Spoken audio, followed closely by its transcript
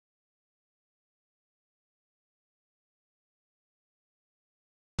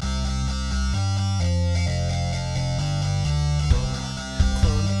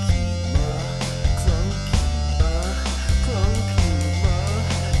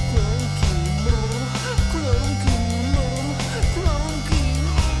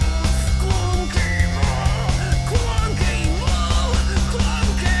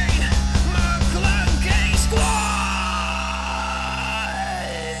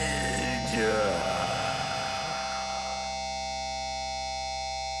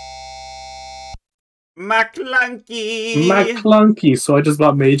McClunky. McClunky. So I just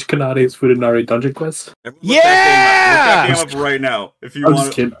bought Mage Kanade's Futanari Dungeon Quest. Look that game up right now. If you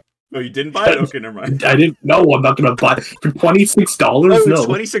want to. No, you didn't buy it? Okay, never mind. I didn't. No, I'm not gonna buy it for $26. Oh, no,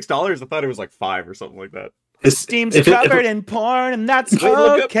 $26. I thought it was like $5 or something like that. Steam's covered in porn, and that's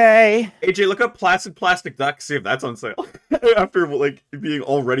okay. AJ, look up Placid Plastic Duck. See if that's on sale after like being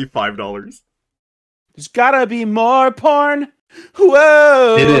already $5. There's gotta be more porn.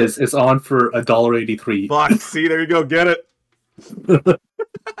 Whoa! It is. It's on for $1.83. Fuck. See, there you go. Get it.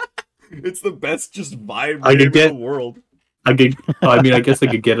 It's the best just vibe game in the world. I guess I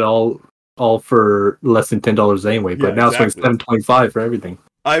could get it all for less than $10 anyway. But now it's like $7.25 for everything.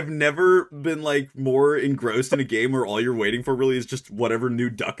 I've never been like more engrossed in a game where all you're waiting for really is just whatever new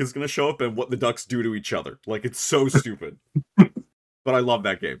duck is going to show up and what the ducks do to each other. Like, it's so stupid. But I love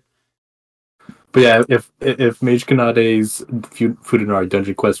that game. But yeah, if Mage Kanade's Futanari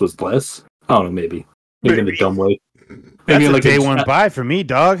Dungeon Quest was less, I don't know, maybe in a dumb way. Maybe like a day one buy for me,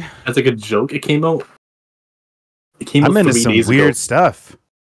 dog. That's like a joke. It came out. I'm into some weird stuff.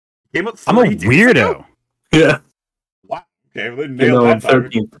 I'm a weirdo. Yeah. Wow. Okay, well, nailed that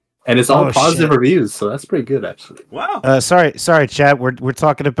 13th. And it's all positive reviews, so that's pretty good, actually. Wow. Sorry, chat. We're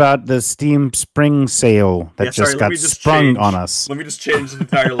talking about the Steam Spring Sale that just got sprung on us. Let me just change the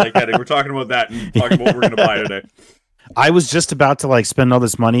entire heading. We're talking about that and talking about what we're going to buy today. I was just about to like spend all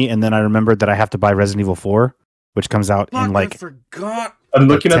this money, and then I remembered that I have to buy Resident Evil 4, which comes out in like. I forgot. I'm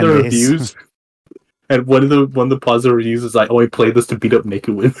looking at the reviews, and one of the positive reviews is like, "Oh, I played this to beat up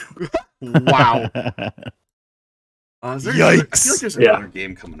Naked Women." Wow. Yikes! I feel like there's another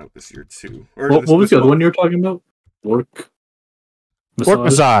game coming out this year too. What was the other one you were talking about? Work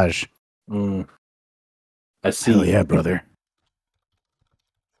massage. I see. Hell yeah, brother.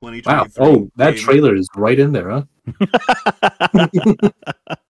 Wow! Oh, that trailer is right in there, huh?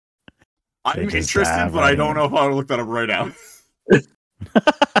 I'm interested, but I don't know how to look that up right now.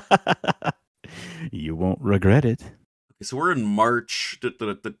 You won't regret it. Okay, so we're in March.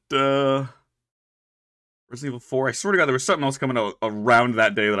 Resident Evil 4. I swear to God, there was something else coming out around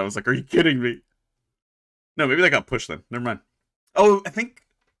that day that I was like, are you kidding me? No, maybe that got pushed then. Never mind. Oh, I think...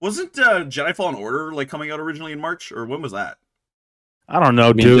 Wasn't Jedi Fallen Order like coming out originally in March? Or when was that? I don't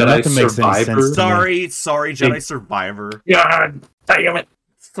know, dude. Nothing makes any sense. Sorry, Jedi Survivor. God damn it.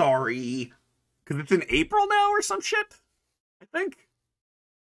 Sorry. Because it's in April now or some shit? I think.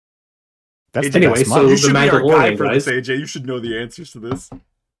 That's anyway, so you the should Mandalorian, be our guy for guys. this, AJ. You should know the answers to this.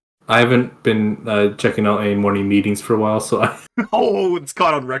 I haven't been checking out any morning meetings for a while, so Oh, it's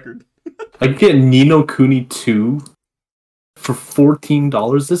caught on record. I get Ni no Kuni 2 for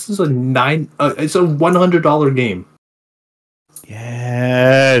 $14. This is it's a $100 game.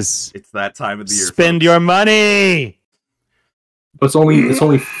 Yes. It's that time of the year. Spend your money. But it's only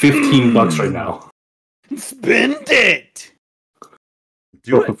 $15 right now. Spend it.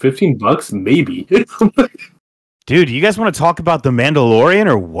 Do it. For $15, maybe. Dude, you guys want to talk about The Mandalorian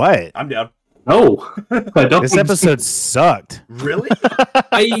or what? I'm down. No, I don't. This episode sucked. Really?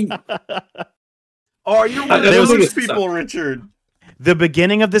 Oh, you're one of those people, Richard. The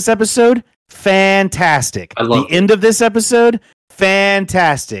beginning of this episode, fantastic. The end of this episode,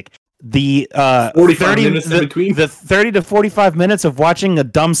 fantastic. The 45 minutes in between. The 30 to 45 minutes of watching a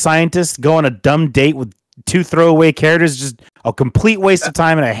dumb scientist go on a dumb date with two throwaway characters, just a complete waste of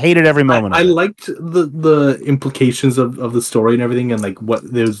time, and I hated every moment. I liked the implications of the story and everything, and like what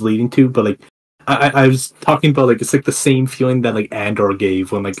it was leading to. But like, I was talking about like it's like the same feeling that like Andor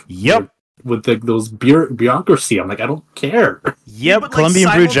gave when like with like those bureaucracy. I'm like, I don't care. Yep, like, Colombian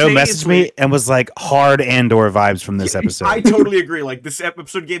Brew Joe messaged me and was like, hard Andor vibes from this episode. I totally agree. Like this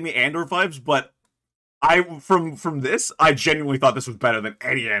episode gave me Andor vibes, but from this, I genuinely thought this was better than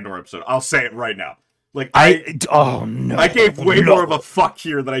any Andor episode. I'll say it right now. Like I gave way more of a fuck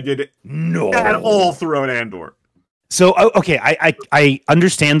here than I did at all throughout Andor. So okay, I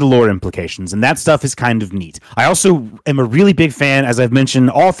understand the lore implications, and that stuff is kind of neat. I also am a really big fan, as I've mentioned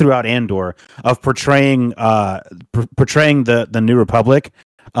all throughout Andor, of portraying the New Republic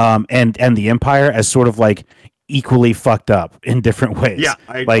and the Empire as sort of like equally fucked up in different ways. Yeah,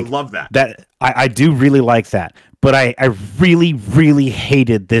 I love that. I do really like that, but I really, really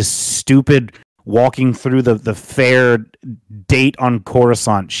hated this stupid walking through the fair date on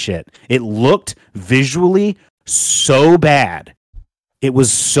Coruscant shit. It looked visually so bad. It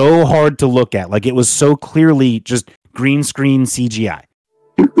was so hard to look at. Like it was so clearly just green screen CGI,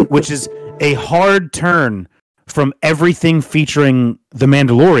 which is a hard turn from everything featuring the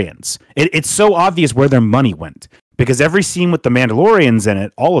Mandalorians. It's so obvious where their money went because every scene with the Mandalorians in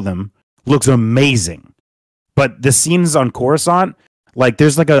it, all of them, looks amazing. But the scenes on Coruscant, Like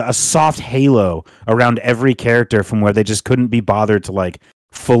there's like a soft halo around every character from where they just couldn't be bothered to like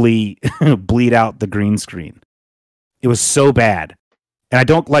fully bleed out the green screen. It was so bad. And I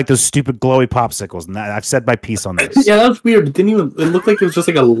don't like those stupid glowy popsicles. And I've said my piece on this. Yeah, that was weird. It didn't even. It looked like it was just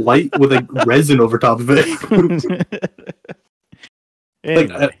like a light with like resin over top of it.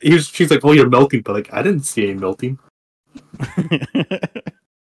 Like she's like, "Oh, you're melting," but like I didn't see any melting.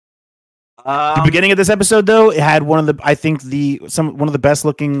 The beginning of this episode, though, it had one of the one of the best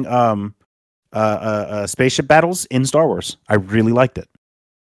looking spaceship battles in Star Wars. I really liked it.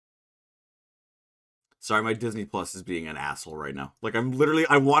 Sorry, my Disney Plus is being an asshole right now. Like I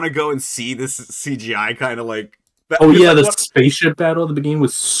want to go and see this CGI kind of like. The spaceship battle at the beginning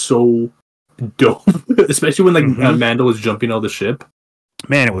was so dope, especially when like Mando was jumping out of the ship.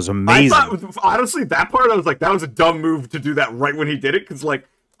 Man, it was amazing. I thought, honestly, that part I was like, that was a dumb move to do that right when he did it, because like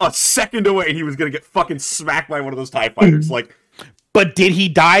a second away and he was gonna get fucking smacked by one of those TIE fighters. Like, but did he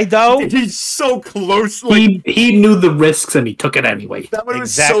die though? He's so close. Like, he knew the risks and he took it anyway. That would have been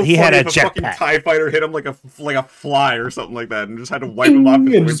so funny. He had a fucking TIE fighter hit him like a fly or something like that, and just had to wipe him off his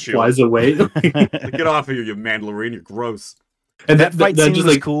windshield. Just flies away. Like, get off of here, you Mandalorian! You're gross. And that fight scene was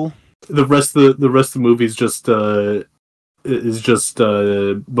like cool. The rest of the movie is just Bo-Katan.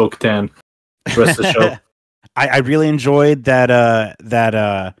 The rest of the show. I really enjoyed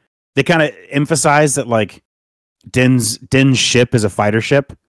that they kind of emphasized that like Din's ship is a fighter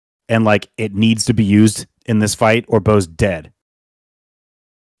ship and like it needs to be used in this fight or Bo's dead.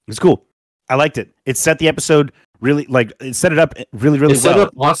 It's cool. I liked it. It set the episode really like it set it up really well. Set it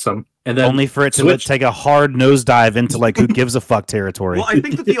up awesome. And then only for it to take a hard nosedive into like who gives a fuck territory. Well, I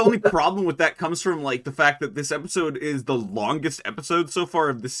think that the only problem with that comes from like the fact that this episode is the longest episode so far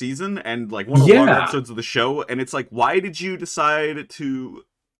of the season and like one of the longer episodes of the show. And it's like, why did you decide to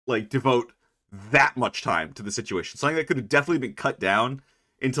like devote that much time to the situation? Something that could have definitely been cut down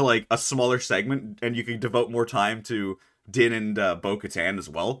into like a smaller segment, and you could devote more time to Din and Bo-Katan as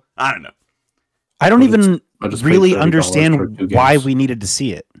well. I don't know. I don't even really understand why we needed to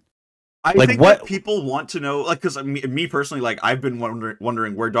see it. I think that people want to know, like, because me personally, like, I've been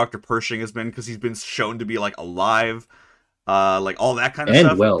wondering where Dr. Pershing has been, because he's been shown to be like alive, like all that kind of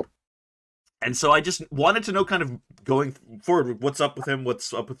stuff. And so I just wanted to know, kind of going forward, what's up with him,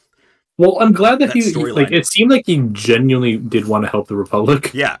 what's up with. Well, I'm glad that he like. It seemed like he genuinely did want to help the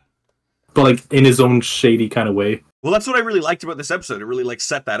Republic. Yeah, but like in his own shady kind of way. Well, that's what I really liked about this episode. It really like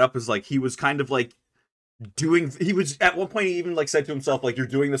set that up as like he was kind of like. He was at one point he even like said to himself like, you're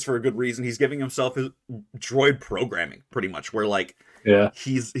doing this for a good reason. He's giving himself his droid programming pretty much, where like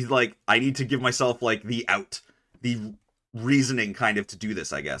he's like, I need to give myself like the reasoning kind of to do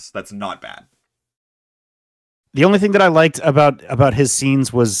this. I guess that's not bad. The only thing that I liked about his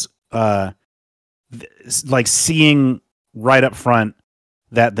scenes was like seeing right up front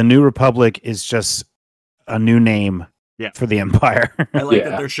that the New Republic is just a new name for the Empire. I like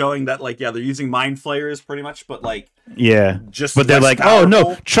that they're showing that, like, they're using mind flayers pretty much, but like, but they're like, powerful. Oh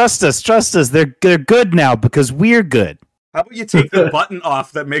no, trust us, they're good now because we're good. How about you take the button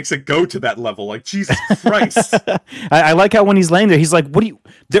off that makes it go to that level? Like, Jesus Christ. I like how when he's laying there, he's like, what do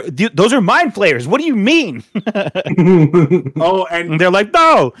you, those are mind flayers. What do you mean? And they're like,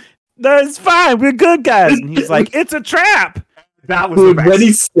 no, that's fine. We're good guys. And he's like, it's a trap. That was the best.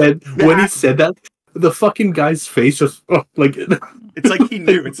 When he said that, the fucking guy's face just like it's like he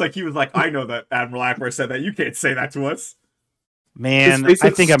knew. It's like he was like, I know that Admiral Akbar said that. You can't say that to us. Man, I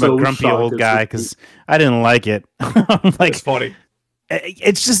think I'm a grumpy old guy because I didn't like it. Like, it's funny.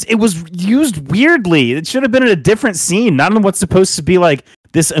 It's just it was used weirdly. It should have been in a different scene, not in what's supposed to be like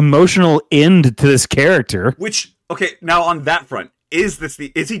this emotional end to this character. Which now on that front. Is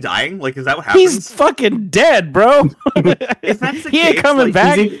he dying? Like, is that what happens? He's fucking dead, bro. If that's the he ain't coming like,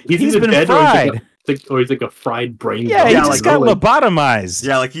 back. He's been fried. Or he's like a fried brain. Yeah, he just got lobotomized.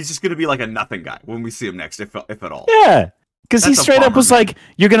 Yeah, like he's just gonna be like a nothing guy when we see him next, if at all. Yeah, because he straight up was like,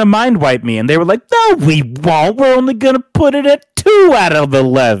 "You're gonna mind wipe me," and they were like, "No, we won't. We're only gonna put it at 2 out of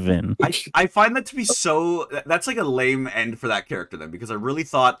 11." I find that to be so. That's like a lame end for that character then, because I really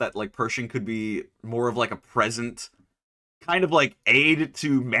thought that like Pershing could be more of like a present, kind of like aid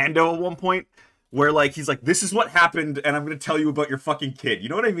to Mando at one point, where like he's like, "This is what happened, and I'm gonna tell you about your fucking kid." You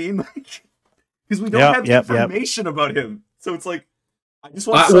know what I mean? Like. Because we don't have the information about him, so it's like I just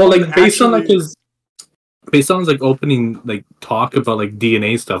want. Like based on his like opening like talk about like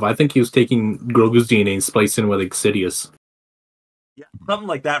DNA stuff, I think he was taking Grogu's DNA and splicing it with like Sidious. Yeah, something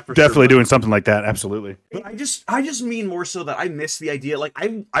like that for definitely sure. Doing something like that, absolutely. But I just mean more so that I miss the idea. Like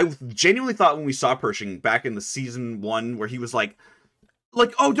I genuinely thought when we saw Pershing back in the season 1 where he was like,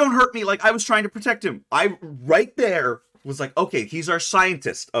 oh, don't hurt me. Like I was trying to protect him. Right there. was like, okay, he's our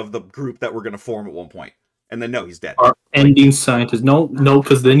scientist of the group that we're gonna form at one point, and then no, he's dead. Our ending scientist. No,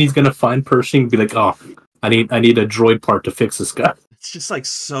 because then he's gonna find Pershing and be like, oh, I need a droid part to fix this guy. It's just like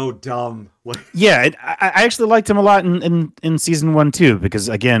so dumb. Yeah, I actually liked him a lot in season 1 too, because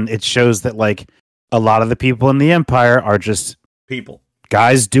again, it shows that like a lot of the people in the Empire are just people,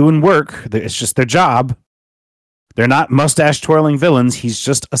 guys doing work. It's just their job. They're not mustache twirling villains. He's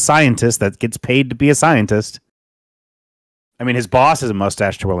just a scientist that gets paid to be a scientist. I mean, his boss is a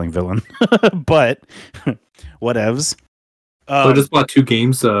mustache twirling villain, but whatevs. So I just bought 2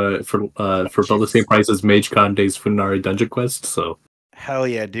 games for about the same price as MageCon Days Funari Dungeon Quest. So hell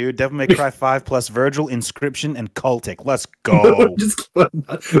yeah, dude! Devil May Cry 5 plus Virgil, Inscription, and Cultic. Let's go.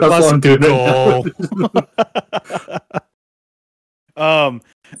 That's what I'm doing right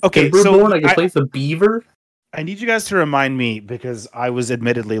okay, so I can play the Beaver. I need you guys to remind me, because I was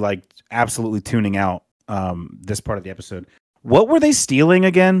admittedly like absolutely tuning out this part of the episode. What were they stealing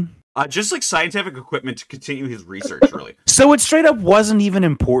again? Just like scientific equipment to continue his research, really. So it straight up wasn't even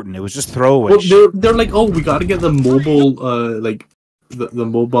important. It was just throwaway. Well, they're like, oh, we got to get the mobile, like the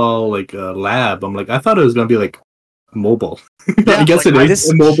mobile, like lab. I'm like, I thought it was gonna be like mobile. Yeah, I guess like, it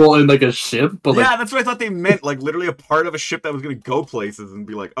is mobile in like a ship. But yeah, that's what I thought they meant. Like literally a part of a ship that was gonna go places and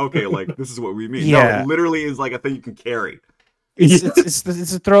be like, okay, like this is what we mean. Yeah. No, it literally is like a thing you can carry.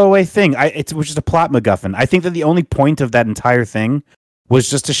 It's a throwaway thing. It was just a plot MacGuffin. I think that the only point of that entire thing was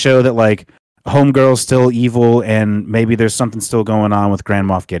just to show that like Homegirl's still evil and maybe there's something still going on with Grand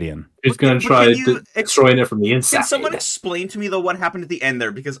Moff Gideon. He's going to try destroying it from the inside. Can someone explain to me though what happened at the end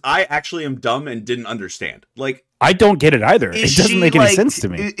there? Because I actually am dumb and didn't understand. Like, I don't get it either. It doesn't make any sense to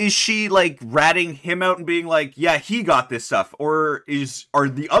me. Is she like ratting him out and being like, yeah, he got this stuff, or are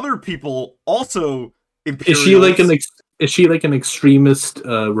the other people also imperialists? Is she like an extremist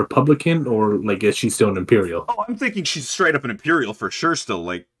Republican, or like is she still an Imperial? Oh, I'm thinking she's straight up an Imperial for sure. Still,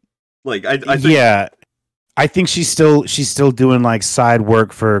 I think, yeah, I think she's still doing like side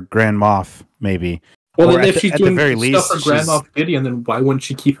work for Grand Moff, maybe. Well, then if she's doing stuff for Grand Moff Gideon, then why wouldn't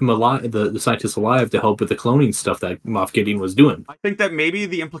she keep him alive, the scientist alive, to help with the cloning stuff that Moff Gideon was doing? I think that maybe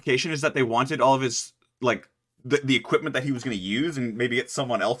the implication is that they wanted all of his like the equipment that he was going to use, and maybe get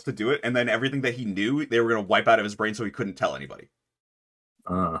someone else to do it, and then everything that he knew they were going to wipe out of his brain so he couldn't tell anybody.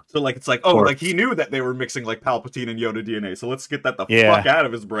 So like it's like, oh, like he knew that they were mixing like Palpatine and Yoda DNA, so let's get that the fuck out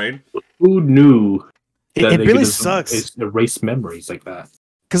of his brain. Who knew? It really sucks. Erase memories like that.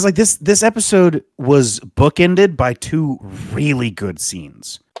 Because like this episode was bookended by 2 really good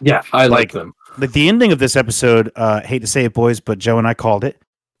scenes. Yeah, I like them. Like the ending of this episode, hate to say it, boys, but Joe and I called it.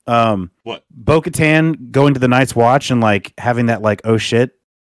 What? Bo-Katan going to the Night's Watch and like having that like, oh shit,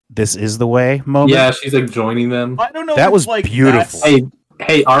 this is the way moment. Yeah, she's like joining them. I don't know. That was like, beautiful.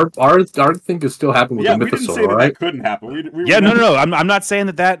 Hey, our thing is still happening with the Mythosaur, we didn't say right? That couldn't happen. No. I'm not saying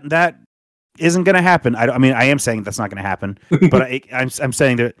that isn't going to happen. I mean, I am saying that's not going to happen, but I'm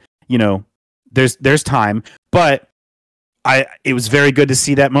saying that, you know, there's time, but it was very good to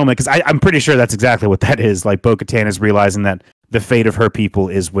see that moment, because I'm pretty sure that's exactly what that is. Like Bo-Katan is realizing that the fate of her people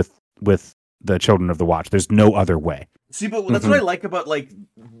is with the Children of the Watch. There's no other way. See, but that's what I like about like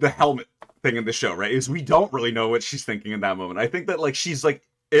the helmet thing in the show, right? Is we don't really know what she's thinking in that moment. I think that like she's like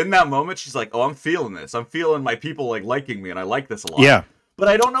in that moment, she's like, oh, I'm feeling this. I'm feeling my people like liking me, and I like this a lot. Yeah. But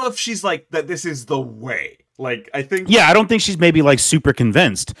I don't know if she's like that. This is the way. Like I think. Yeah, I don't think she's maybe like super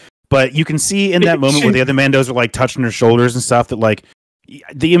convinced. But you can see in that moment where the other Mandos are like touching her shoulders and stuff that like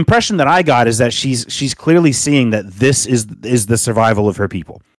the impression that I got is that she's clearly seeing that this is the survival of her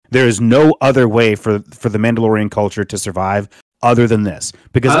people. There is no other way for the Mandalorian culture to survive other than this.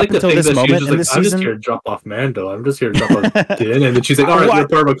 Because up until this moment in this season, I'm just here to drop off Mando. I'm just here to drop off Din, and then she's like, all right, you're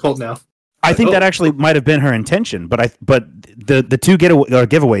part of a cult now. I think that actually might have been her intention, but the 2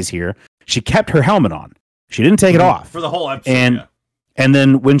 giveaways here, she kept her helmet on. She didn't take it off for the whole episode. And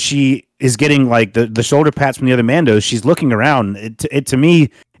then when she is getting like the shoulder pats from the other Mandos, she's looking around. It to me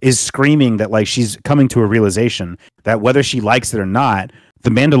is screaming that like she's coming to a realization that whether she likes it or not, the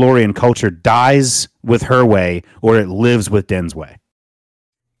Mandalorian culture dies with her way or it lives with Din's way.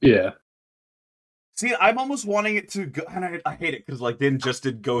 Yeah. See, I'm almost wanting it to go, and I hate it because like Din just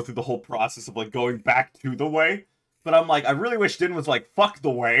did go through the whole process of like going back to the way. But I'm like, I really wish Din was like, fuck the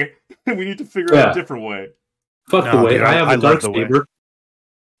way. We need to figure out a different way. Fuck the way. Dude, I have a dark saber.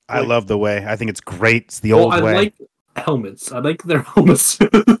 I love the way. I think it's great. It's the old way. I like helmets. I like their helmets.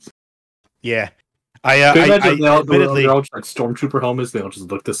 Yeah. They're all just like stormtrooper helmets. They all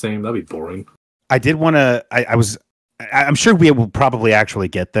just look the same. That'd be boring. I did want to. I'm sure we will probably actually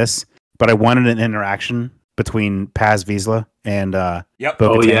get this, but I wanted an interaction between Paz Vizsla and Yep.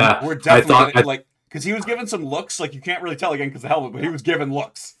 Bo-Katan. Oh yeah. We're definitely like because he was given some looks. Like you can't really tell again because the helmet, but he was given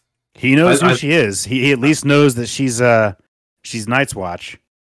looks. He knows who she is. He at least knows that she's Night's Watch.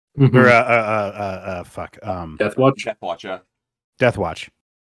 Mhm. Or fuck. Death Watch. Death Watch, yeah. Death Watch.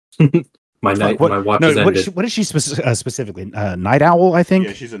 My watch is ended. What is she specifically? Night Owl, I think.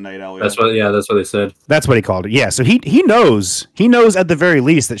 Yeah, she's a night owl. That's what they said. That's what he called it. Yeah, so he knows at the very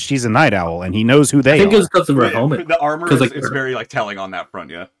least that she's a night owl, and he knows who they are. I think it's because of her helmet. The armor is very like telling on that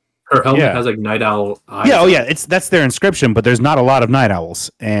front. Yeah, her helmet has like night owl eyes. Yeah, that's their inscription, but there's not a lot of night owls,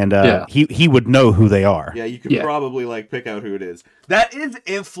 and he would know who they are. Yeah, you could probably like pick out who it is. That is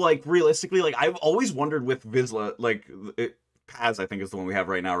if like realistically, like I've always wondered with Vizsla, like Paz, I think is the one we have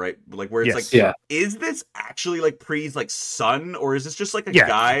right now, right? Like where it's is this actually like Pre's like son, or is this just like a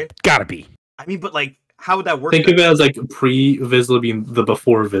guy? Gotta be. I mean, but like, how would that work? Think of it as like pre-Vizsla being the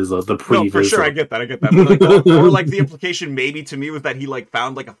before Vizsla, the pre-Vizsla. No, for sure, I get that. But like, or like the implication maybe to me was that he like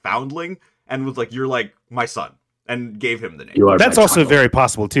found like a foundling and was like, "You're like my son," and gave him the name. That's also very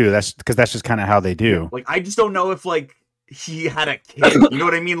possible too. That's because that's just kind of how they do. Like, I just don't know if like he had a kid. You know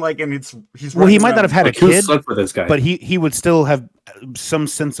what I mean? Like, and he's he might not have had a kid for this guy, but he would still have some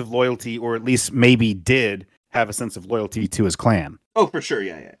sense of loyalty, or at least maybe did have a sense of loyalty to his clan. Oh, for sure,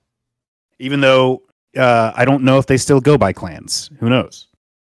 yeah. Even though I don't know if they still go by clans. Who knows?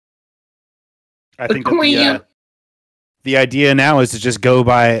 I think that the idea now is to just go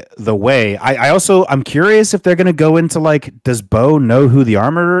by the way. I'm curious if they're going to go into like, does Bo know who the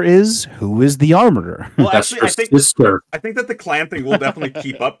armorer is? Who is the armorer? Well, actually, I think that the clan thing will definitely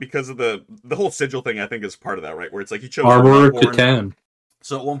keep up because of the whole sigil thing. I think is part of that, right? Where it's like he chose armorer Catan.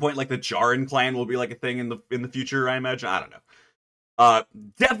 So at one point, like the Jaren clan will be like a thing in the future. I imagine. I don't know.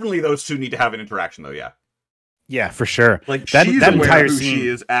 Definitely those two need to have an interaction, though. Yeah. Yeah, for sure. Like that entire scene, she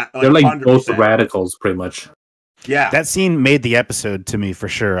is at. Like, they're like 100%. both radicals, pretty much. Yeah, that scene made the episode to me for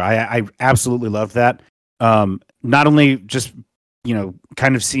sure. I absolutely loved that. Not only just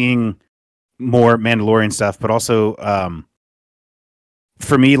kind of seeing more Mandalorian stuff, but also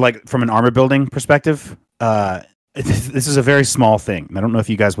for me, like from an armor building perspective, this is a very small thing. I don't know if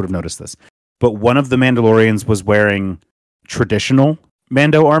you guys would have noticed this, but one of the Mandalorians was wearing traditional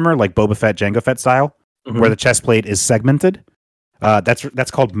Mando armor, like Boba Fett, Jango Fett style, where the chest plate is segmented.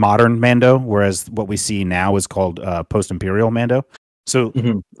 That's called modern Mando, whereas what we see now is called post-Imperial Mando. So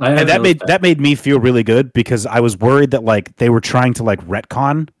and that made me feel really good because I was worried that like they were trying to like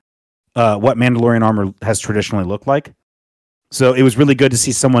retcon what Mandalorian armor has traditionally looked like. So it was really good to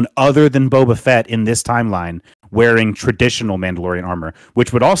see someone other than Boba Fett in this timeline wearing traditional Mandalorian armor,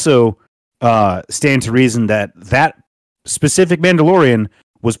 which would also stand to reason that specific Mandalorian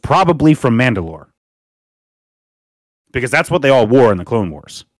was probably from Mandalore. Because that's what they all wore in the Clone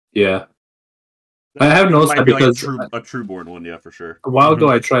Wars. Yeah. I have noticed that because like a true-born one, yeah, for sure. A while ago,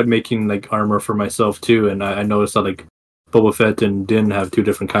 I tried making like armor for myself too, and I noticed that like Boba Fett and Din have two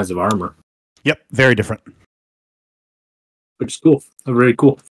different kinds of armor. Yep, very different. Which is cool. Very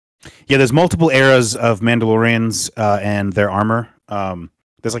cool. Yeah, there's multiple eras of Mandalorians and their armor.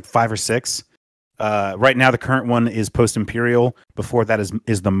 There's like 5 or 6. Right now, the current one is post-Imperial. Before that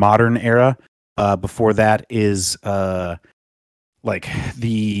is the modern era. Before that is like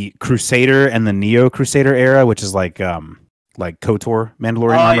the Crusader and the Neo Crusader era, which is like KOTOR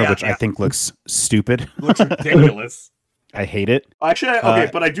Mandalorian armor, which I think looks stupid. It looks ridiculous. I hate it. Actually,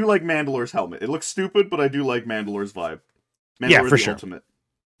 but I do like Mandalore's helmet. It looks stupid, but I do like Mandalore's vibe. Yeah, for sure. Ultimate.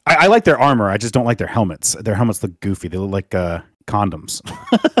 I like their armor. I just don't like their helmets. Their helmets look goofy. They look like condoms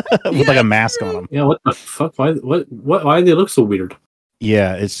with like a mask on them. Yeah, what the fuck? Why do they look so weird?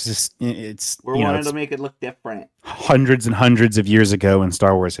 Yeah, we're wanting to make it look different. Hundreds and hundreds of years ago in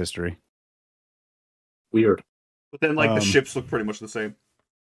Star Wars history. Weird. But then, like, the ships look pretty much the same.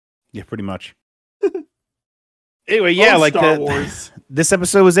 Yeah, pretty much. Anyway, yeah, like Star Wars. This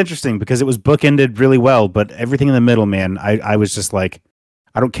episode was interesting because it was bookended really well, but everything in the middle, man, I was just like,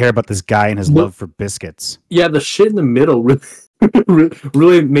 I don't care about this guy and his love for biscuits. Yeah, the shit in the middle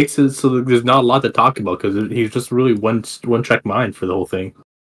really makes it so that there's not a lot to talk about because he's just really one track mind for the whole thing.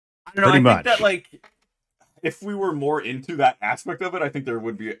 I don't know. I think that like if we were more into that aspect of it, I think there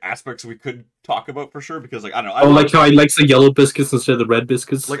would be aspects we could talk about for sure. Because like I don't know, like how he likes the yellow biscuits instead of the red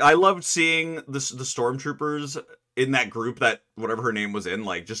biscuits. Like I loved seeing the stormtroopers in that group that whatever her name was in,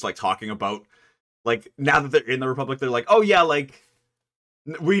 like just like talking about like now that they're in the Republic, they're like, oh yeah, like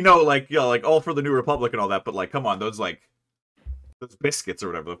we know like like all for the New Republic and all that, but like come on, those biscuits or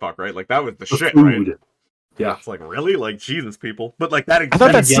whatever the fuck, right? Like that was the shit, food. Right? Yeah. It's like, really? Like, Jesus, people. But, like, that... I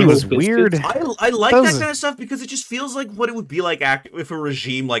thought that scene was weird. I like that kind of stuff because it just feels like what it would be like if a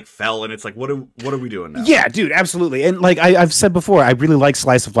regime, like, fell, and it's like, what are we doing now? Yeah, dude, absolutely. And, like, I've said before, I really like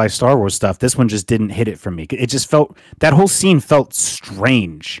slice of life Star Wars stuff. This one just didn't hit it for me. It just felt... That whole scene felt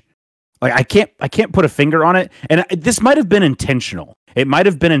strange. Like, I can't put a finger on it. And this might have been intentional. It might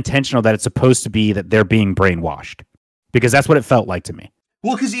have been intentional that it's supposed to be that they're being brainwashed. Because that's what it felt like to me.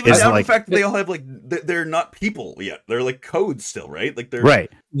 Well, because even down the fact that they all have, like, they're not people yet. They're, like, codes still, right? Like,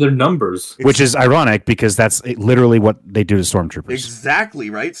 they're numbers. Which is ironic, because that's literally what they do to stormtroopers. Exactly,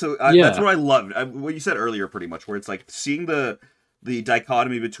 right? So that's what I loved. What you said earlier, pretty much, where it's, like, seeing the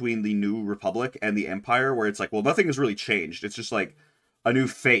dichotomy between the New Republic and the Empire, where it's like, well, nothing has really changed. It's just, like, a new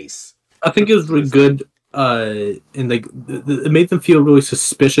face. I think it was really good, and, like, it made them feel really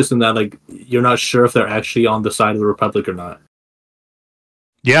suspicious in that, like, you're not sure if they're actually on the side of the Republic or not.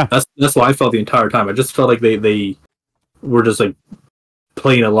 Yeah, that's what I felt the entire time. I just felt like they were just like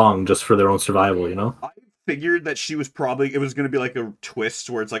playing along just for their own survival, you know. I figured that it was going to be like a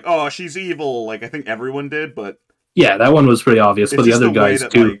twist where it's like, oh, she's evil. Like I think everyone did, but yeah, that one was pretty obvious. But the other guys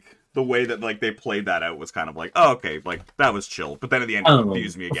too. Like, the way that like they played that out was kind of like, oh, okay, like that was chill. But then at the end, it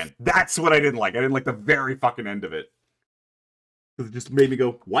confused me again. That's what I didn't like. I didn't like the very fucking end of it. It just made me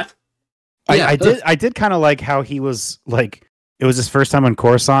go, what? I did kind of like how he was like. It was his first time on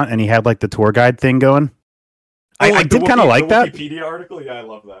Coruscant, and he had like the tour guide thing going. I did kind of like that. Wikipedia article, yeah, I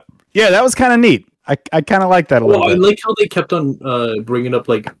love that. Yeah, that was kind of neat. I kind of like that a little bit. I like how they kept on bringing up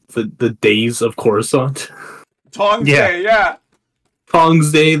like the days of Coruscant. Tong's Day, yeah.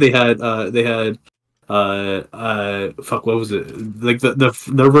 Tong's Day. They had fuck, what was it? Like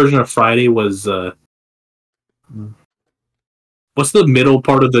their version of Friday was what's the middle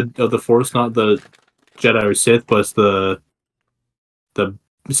part of the Force? Not the Jedi or Sith, but it's the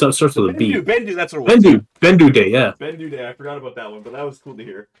starts with a B. Bendu, that's what it was. Bendu Day, yeah. Bendu Day, I forgot about that one, but that was cool to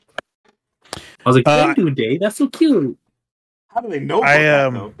hear. I was like, Bendu Day, that's so cute. How do they know about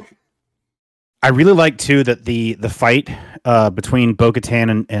that, though? I really like too that the fight between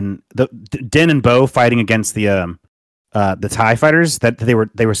Bo-Katan and Din and Bo fighting against the TIE fighters, that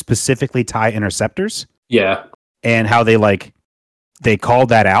they were specifically TIE interceptors. Yeah. And how they called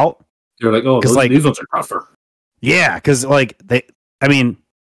that out. They're like, oh, these ones are tougher. Yeah, because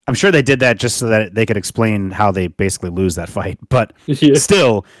I'm sure they did that just so that they could explain how they basically lose that fight. But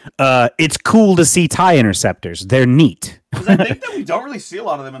still, it's cool to see TIE interceptors. They're neat. Because I think that we don't really see a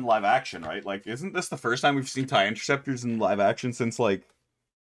lot of them in live action, right? Like, isn't this the first time we've seen TIE interceptors in live action since, like...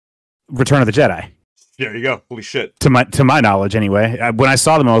 Return of the Jedi. There you go. Holy shit. To my knowledge, anyway. When I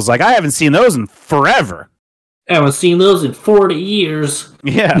saw them, I was like, I haven't seen those in forever. I haven't seen those in 40 years.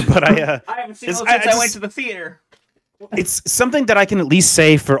 Yeah, but I haven't seen those since I went to the theater. It's something that I can at least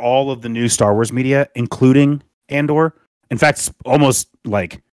say for all of the new Star Wars media, including Andor. In fact, almost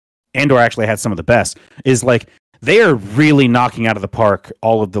like Andor actually had some of the best. Is like they are really knocking out of the park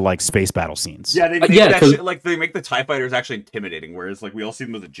all of the like space battle scenes. Yeah, they make that shit, like they make the TIE fighters actually intimidating, whereas like we all see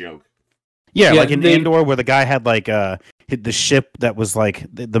them as a joke. Yeah, like in Andor, where the guy had like the ship that was like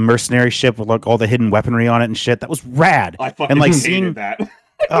the mercenary ship with like all the hidden weaponry on it and shit. That was rad. I fucking hated that.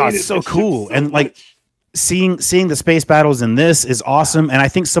 Oh, it's so cool. And like seeing the space battles in this is awesome. And I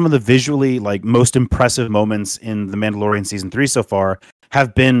think some of the visually like most impressive moments in the Mandalorian season 3 so far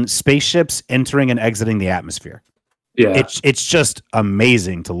have been spaceships entering and exiting the atmosphere. Yeah, it's just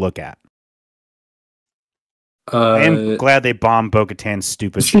amazing to look at. I am glad they bombed Bo-Katan's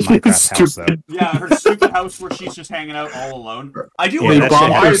stupid Minecraft house, though. Yeah, her stupid house where she's just hanging out all alone. I do want to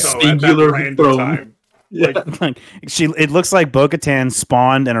bomb her singular throne. Yeah. Like, it looks like Bo-Katan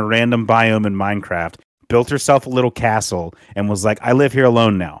spawned in a random biome in Minecraft, built herself a little castle, and was like, I live here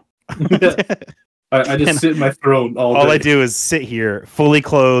alone now. I just sit in my throne all day. All I do is sit here, fully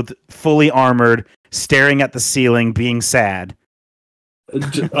clothed, fully armored, staring at the ceiling, being sad.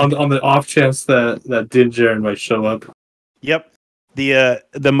 on the off chance that Din Djarin might show up. Yep.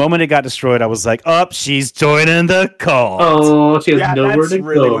 The moment it got destroyed, I was like, she's joining the cult. Oh, she has nowhere to go. That's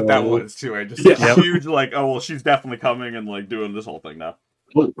really what that was too. I just huge like, oh well, she's definitely coming and like doing this whole thing now.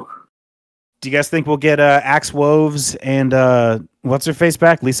 Oh. Do you guys think we'll get Axe Woves and what's her face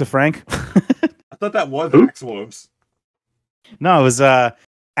back? Lisa Frank? I thought that was Axe Woves. No, it was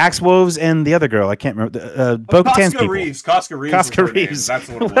Axe Woves and the other girl. I can't remember. Bo-Katan's people. Casca Reeves. That's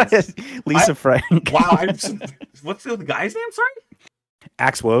what it was. Lisa Frank. Wow. What's the guy's name? Sorry.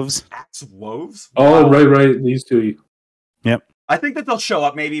 Axe Woves. Axe Woves. Oh, wow. Right. These two. Yep. I think that they'll show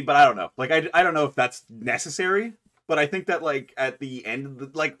up maybe, but I don't know. Like I don't know if that's necessary. But I think that like at the end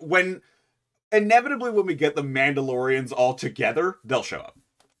of the when we get the Mandalorians all together, they'll show up.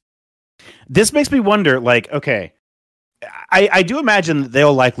 this makes me wonder, like, okay, I do imagine that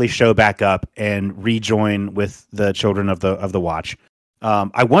they'll likely show back up and rejoin with the Children of the Watch.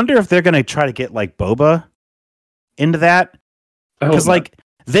 I wonder if they're going to try to get like Boba into that, because like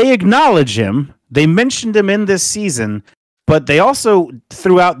they acknowledge him, they mentioned him in this season, but they also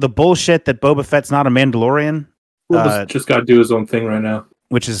threw out the bullshit that Boba Fett's not a Mandalorian. Just got to do his own thing right now,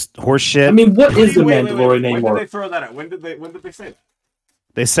 which is horseshit. I mean, what is the Mandalorian anymore? When did they throw that out? When did they say that?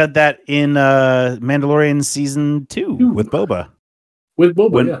 They said that in Mandalorian season 2 with Boba. With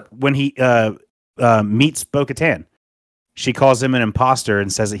Boba, when he meets Bo-Katan, she calls him an imposter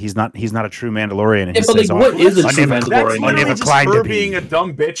and says that he's not a true Mandalorian. And he says, like, what is a true Mandalorian? I never claimed to be. Being a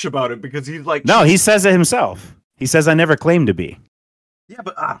dumb bitch about it because he's like, no, he says it himself. He says, I never claimed to be. Yeah,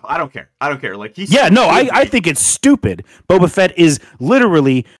 but I don't care. I don't care. Like I think it's stupid. Boba Fett is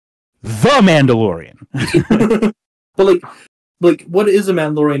literally the Mandalorian. But like, what is a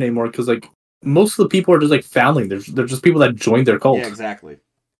Mandalorian anymore? Because like most of the people are just like foundling. They're just people that joined their cult. Yeah, exactly.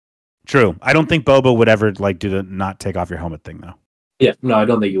 True. I don't think Boba would ever like do the not take off your helmet thing though. Yeah, no, I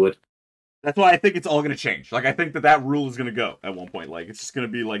don't think you would. That's why I think it's all going to change. Like, I think that rule is going to go at one point. Like, it's just going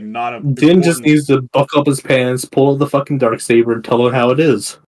to be, like, not a... Din just needs to buckle up his pants, pull out the fucking Darksaber, and tell him how it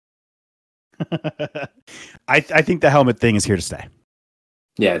is. I think the helmet thing is here to stay.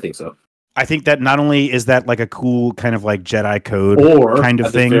 Yeah, I think so. I think that not only is that, like, a cool kind of, like, Jedi code kind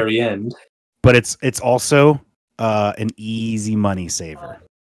of thing... at the very end. But it's also an easy money saver.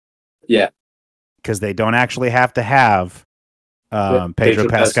 Yeah. Because they don't actually have to have Pedro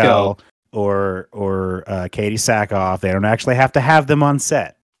Pascal or Katie Sackhoff. They don't actually have to have them on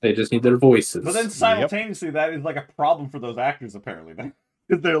set. They just need their voices. But then simultaneously, that is like a problem for those actors, apparently.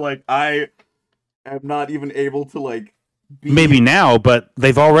 Because they're like, I am not even able to, like... Maybe now, but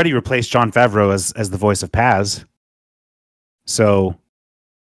they've already replaced Jon Favreau as the voice of Paz. So,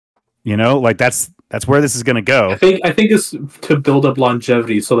 you know, like, that's where this is going to go. I think it's to build up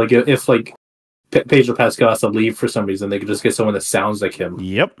longevity. So, like, if like, Pedro Pascal has to leave for some reason, they could just get someone that sounds like him.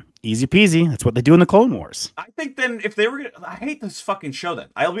 Yep. Easy peasy. That's what they do in the Clone Wars. I think then if they were gonna... I hate this fucking show then.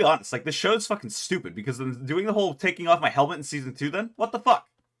 I'll be honest. Like, this show is fucking stupid because then doing the whole taking off my helmet in season 2 then? What the fuck?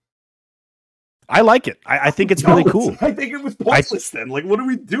 I like it. I think it's really cool. I think it was pointless then. Like, what are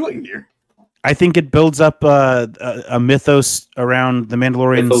we doing here? I think it builds up a mythos around the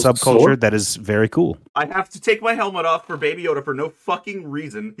Mandalorian subculture that is very cool. I have to take my helmet off for Baby Yoda for no fucking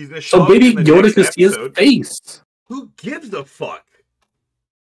reason. He's gonna show up Baby Yoda can see his face. Who gives a fuck?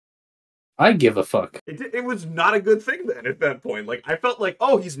 I give a fuck. It was not a good thing then at that point. Like, I felt like,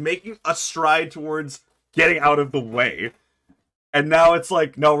 oh, he's making a stride towards getting out of the way. And now it's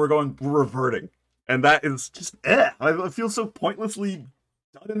like, no, we're reverting. And that is just, I feel so pointlessly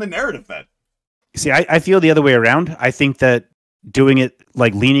done in the narrative then. See, I feel the other way around. I think that doing it,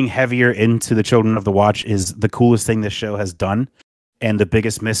 like leaning heavier into the Children of the Watch is the coolest thing this show has done. And the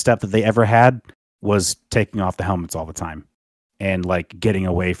biggest misstep that they ever had was taking off the helmets all the time and like getting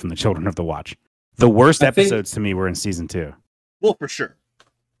away from the Children of the Watch. The worst episodes to me were in season 2. Well, for sure.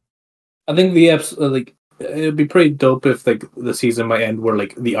 I think the episode, like, it'd be pretty dope if like the season might end where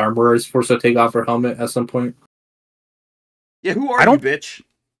like the armorer is forced to take off her helmet at some point. Yeah, who are you, bitch?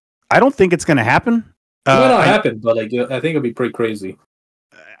 I don't think it's going to happen. It might not happen, but like I think it'd be pretty crazy.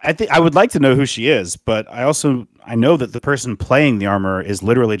 I think I would like to know who she is, but I know that the person playing the armorer is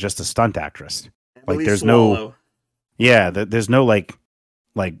literally just a stunt actress. Like there's no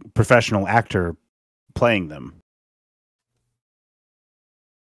like professional actor playing them.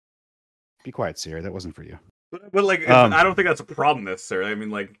 Be quiet, Sierra. That wasn't for you. But like, I don't think that's a problem necessarily. I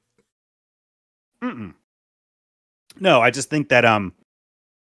mean, like, no, I just think that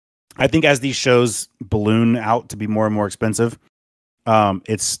I think as these shows balloon out to be more and more expensive,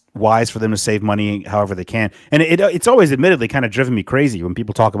 it's wise for them to save money however they can. And it's always admittedly kind of driven me crazy when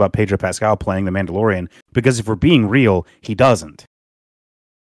people talk about Pedro Pascal playing the Mandalorian, because if we're being real, he doesn't.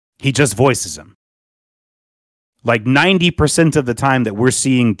 He just voices him. Like 90% of the time that we're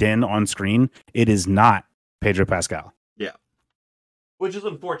seeing Din on screen, it is not Pedro Pascal. Yeah. Which is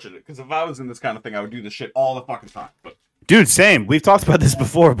unfortunate, because if I was in this kind of thing, I would do this shit all the fucking time. But dude, same. We've talked about this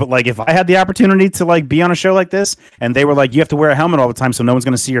before, but like if I had the opportunity to like be on a show like this and they were like, you have to wear a helmet all the time so no one's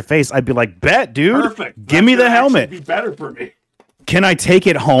going to see your face, I'd be like, bet, dude. Perfect. Give me the helmet. Be better for me. Can I take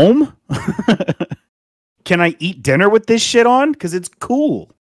it home? Can I eat dinner with this shit on? Because it's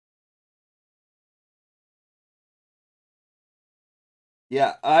cool.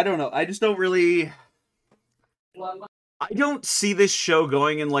 Yeah, I don't know. I just don't really... I don't see this show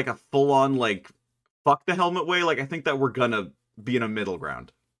going in like a full-on like fuck the helmet way. Like, I think that we're gonna be in a middle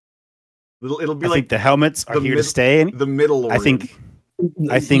ground. It'll be I think the helmets are here to stay. The middle. I think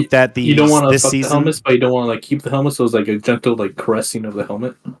I think that you don't want to this fuck season, the helmets, but you don't want to like keep the helmet. So it's like a gentle like caressing of the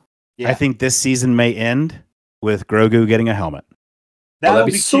helmet. Yeah. I think this season may end with Grogu getting a helmet. That that'd would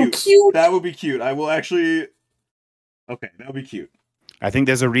be be so cute. cute. That would be cute. I will actually. Okay, that would be cute. I think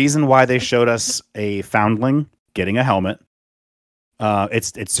there's a reason why they showed us a foundling getting a helmet.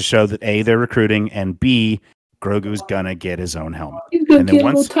 It's to show that A, they're recruiting, and B, Grogu's gonna get his own helmet. He's gonna And then get a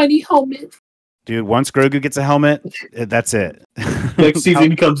little tiny helmet. Dude, once Grogu gets a helmet, that's it. Next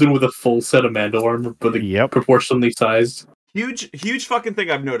season he comes in with a full set of Mando armor, but proportionally sized. Huge fucking thing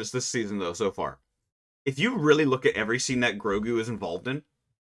I've noticed this season though so far. If you really look at every scene that Grogu is involved in,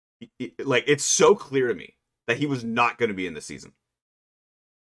 like it's so clear to me that he was not going to be in this season.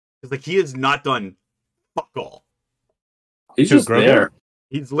 Because like he has not done fuck all. He's just there.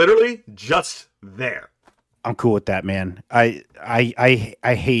 He's literally just there. I'm cool with that, man. I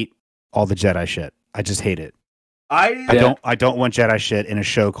hate all the Jedi shit. I just hate it. I don't want Jedi shit in a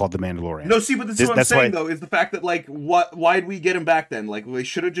show called The Mandalorian. No, see, but this is what I'm saying though, is the fact that like why'd we get him back then? Like we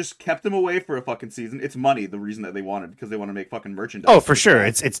should have just kept him away for a fucking season. It's money, the reason that they wanted, because they want to make fucking merchandise. Oh, for sure.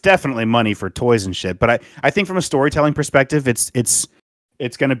 It's definitely money for toys and shit. But I think from a storytelling perspective,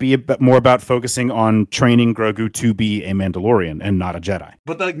 it's going to be a bit more about focusing on training Grogu to be a Mandalorian and not a Jedi.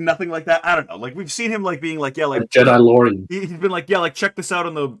 But like nothing like that. I don't know. Like we've seen him like being like, yeah, like a Jedi Lorian. He's been like, yeah, like check this out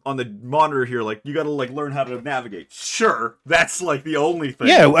on the monitor here. Like you got to like learn how to navigate. Sure, that's like the only thing.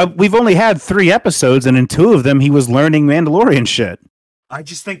 Yeah, we've only had 3 episodes, and in 2 of them, he was learning Mandalorian shit. I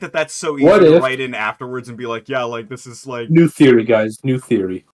just think that that's so easy to write in afterwards and be like, yeah, like this is like new theory, guys. New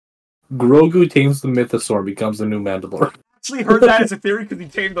theory. Grogu tames the Mythosaur, becomes the new Mandalorian. Actually heard that as a theory because he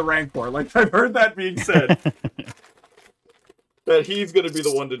tamed the Rancor. Like I've heard that being said, that he's gonna be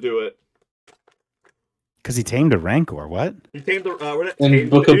the one to do it. Because he tamed a Rancor. What? He tamed the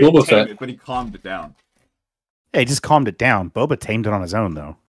Book of Boba Fett, but he calmed it down. Yeah, he just calmed it down. Boba tamed it on his own,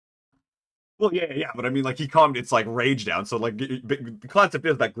 though. Well, yeah, but I mean, like he calmed its like rage down. So like the concept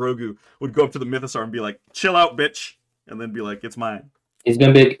is that Grogu would go up to the Mythosaur and be like, "Chill out, bitch," and then be like, "It's mine." He's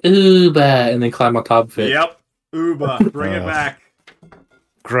gonna be like, "Ooba," and then climb on top of it. Yep. Uba, bring it back.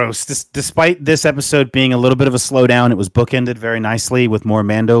 Gross. Despite this episode being a little bit of a slowdown, it was bookended very nicely with more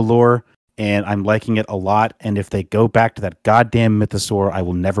Mando lore, and I'm liking it a lot. And if they go back to that goddamn Mythosaur, I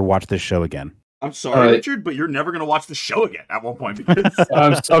will never watch this show again. I'm sorry, Richard, but you're never going to watch the show again at one point. Because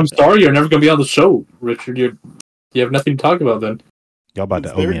I'm sorry, you're never going to be on the show, Richard. You have nothing to talk about then. Y'all about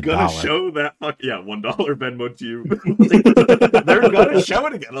to owe me $1. They're gonna show that $1 Venmo to you. Like, they're gonna show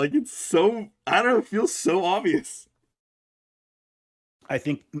it again. Like it's so I don't know, it feels so obvious. I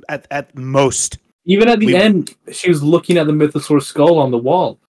think at most. Even at the end, she was looking at the Mythosaur skull on the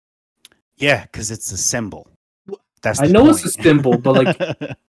wall. Yeah, because it's a symbol. I know it's a symbol, but like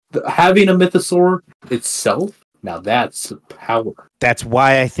having a Mythosaur itself, now that's power. That's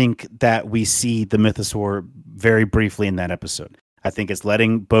why I think that we see the Mythosaur very briefly in that episode. I think it's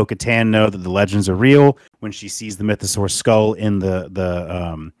letting Bo-Katan know that the legends are real. When she sees the Mythosaur skull in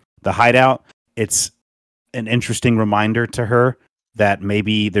the hideout, it's an interesting reminder to her that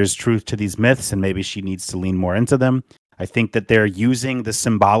maybe there's truth to these myths and maybe she needs to lean more into them. I think that they're using the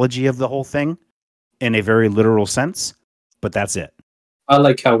symbology of the whole thing in a very literal sense, but that's it. I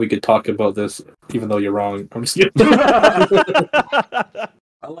like how we could talk about this, even though you're wrong. I'm just kidding. I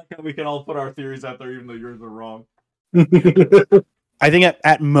like how we can all put our theories out there, even though yours are wrong. I think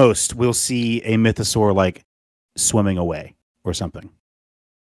at most we'll see a Mythosaur like swimming away or something.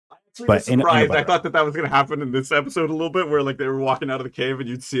 I was surprised. I thought that was going to happen in this episode a little bit, where like they were walking out of the cave and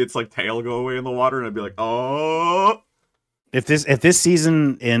you'd see its like tail go away in the water, and I'd be like, oh. If this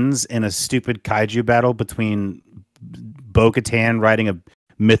season ends in a stupid kaiju battle between Bo-Katan riding a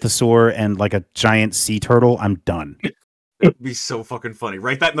Mythosaur and like a giant sea turtle, I'm done. It'd be so fucking funny.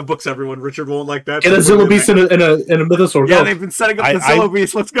 Write that in the books, everyone. Richard won't like that. Get a Zilla Beast in a Mythosaur. Yeah, they've been setting up the Zilla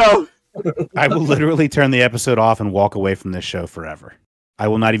Beast. Let's go. I will literally turn the episode off and walk away from this show forever. I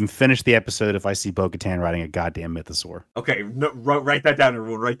will not even finish the episode if I see Bo-Katan riding a goddamn Mythosaur. Okay, write that down,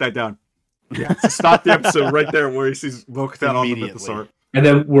 everyone. Write that down. Yeah, so stop the episode right there where he sees Bo-Katan on the Mythosaur. And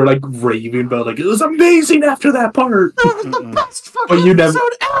then we're like raving about like it was amazing after that part. That was the best fucking episode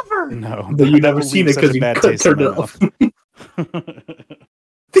ever. No, but you never seen it because you turned it off.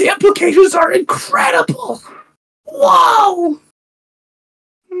 The implications are incredible. Whoa.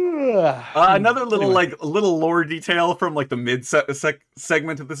 Another little lore detail from like the mid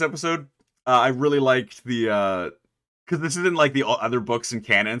segment of this episode. I really liked the because this isn't like the other books in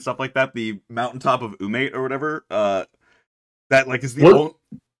canon and stuff like that. The mountaintop of Umate or whatever. That like is the only...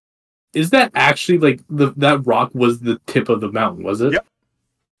 Is that actually like that rock was the tip of the mountain? Was it? Yep.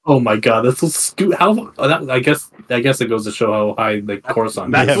 Oh my god, that's so stupid. How? I guess it goes to show how high like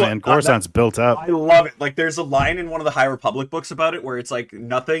Coruscant. Yeah, man, Coruscant's built up. I love it. Like, there's a line in one of the High Republic books about it where it's like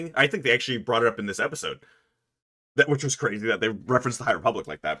nothing. I think they actually brought it up in this episode, which was crazy that they referenced the High Republic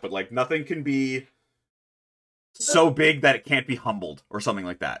like that. But like, nothing can be so big that it can't be humbled or something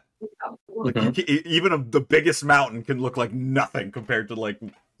like that. Like, even the biggest mountain can look like nothing compared to like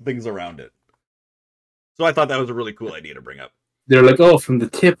things around it. So I thought that was a really cool idea to bring up. They're like, oh, from the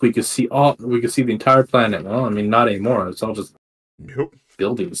tip we could see the entire planet. Well, I mean, not anymore. It's all just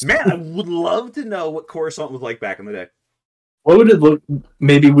buildings. Man, I would love to know what Coruscant was like back in the day. What would it look?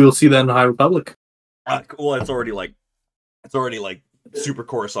 Maybe we'll see that in the High Republic. Well, it's already like super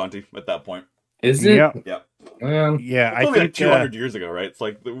Coruscant-y at that point. Is it? Yeah. Yeah, It's I only think like 200 years ago, right? It's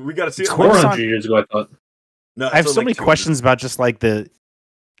like we got to see it. 400 years ago, I thought. No, I have so many questions about just like the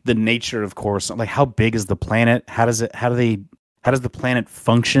nature of Coruscant. Like, how big is the planet? How does the planet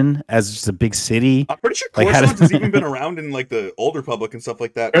function as just a big city? I'm pretty sure Coruscant has even been around in like the Old Republic and stuff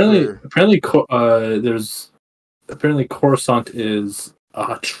like that. Apparently Coruscant is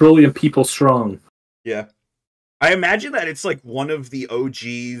 1 trillion people strong. Yeah. I imagine that it's like one of the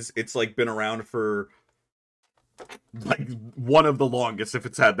OGs. It's like been around for like one of the longest if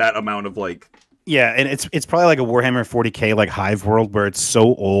it's had that amount of like. Yeah, and it's probably like a Warhammer 40K like Hive world where it's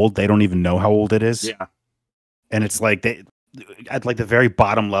so old they don't even know how old it is. Yeah. And it's like at like the very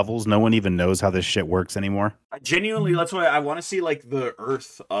bottom levels, no one even knows how this shit works anymore. Genuinely, that's why I want to see like the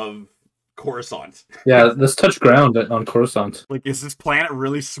Earth of Coruscant. Yeah, let's touch ground on Coruscant. Like, is this planet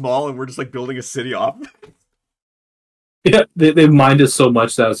really small and we're just like building a city off? Yeah, they mined it so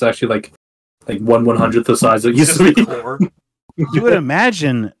much that it's actually like 1/100th the size it used to be. You would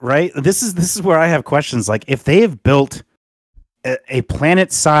imagine, right? This is where I have questions. Like, if they have built a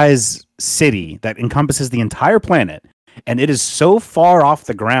planet-size city that encompasses the entire planet, and it is so far off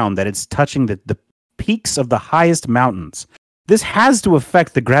the ground that it's touching the peaks of the highest mountains, this has to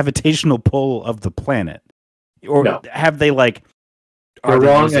affect the gravitational pull of the planet. Or no. Have they like? Are they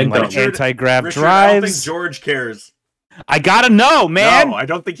wrong using like anti-grav Richard, drives? I don't think George cares. I gotta know, man. No, I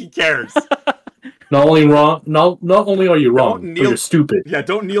don't think he cares. Not only are you wrong, but you're stupid. Yeah,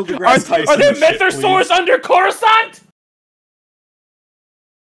 don't Neil deGrasse Tyson. Are there mythosaurs under Coruscant?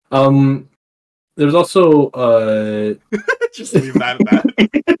 There's also just leave that at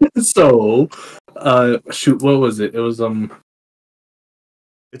that. So shoot, what was it? It was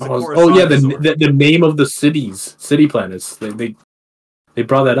It's the name of the city planets. They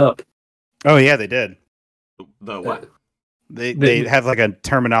brought that up. Oh yeah, they did. The what? They have like a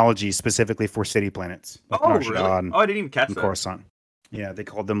terminology specifically for city planets. Like really? Oh, I didn't even catch that. Coruscant. Yeah, they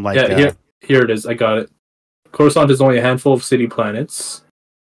called them like. Yeah, here it is. I got it. Coruscant is only a handful of city planets,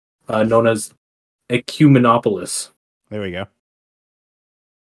 known as Ecumenopolis. There we go.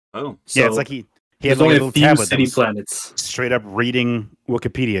 Oh, yeah, it's like he has only like a few city planets. Straight up reading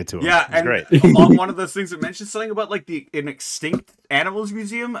Wikipedia to him. Yeah, it's great. On one of those things it mentioned something about like an extinct animals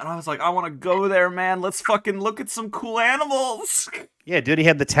museum, and I was like, I want to go there, man. Let's fucking look at some cool animals. Yeah, dude, he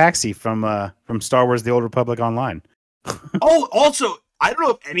had the taxi from Star Wars: The Old Republic Online. Oh, also, I don't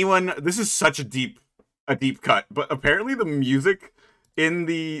know if anyone. This is such a deep cut, but apparently the music in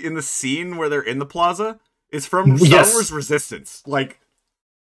the scene where they're in the plaza is from Star Wars Resistance. Like.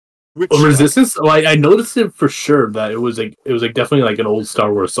 Resistance? Like, I noticed it for sure that it was definitely like an old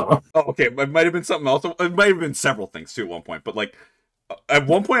Star Wars song. Oh, okay. It might have been something else. It might have been several things too at one point. But like, at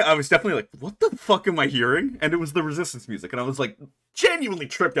one point, I was definitely like, "What the fuck am I hearing?" And it was the Resistance music, and I was like, genuinely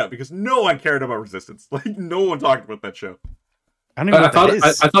tripped out because no one cared about Resistance. Like, no one talked about that show. I don't even know what that is.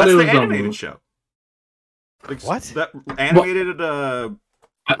 I thought That's it was the animated show. Like, what? That animated.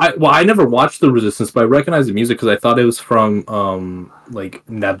 I never watched the Resistance, but I recognize the music because I thought it was from like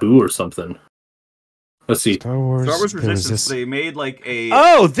Naboo or something. Let's see. Star Wars Resistance. They made like a.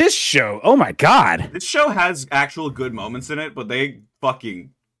 Oh, this show! Oh my god! This show has actual good moments in it, but they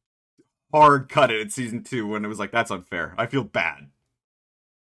fucking hard cut it in season 2 when it was like, that's unfair. I feel bad.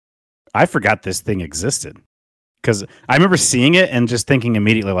 I forgot this thing existed. Because I remember seeing it and just thinking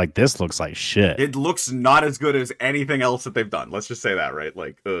immediately, like, this looks like shit. It looks not as good as anything else that they've done. Let's just say that, right?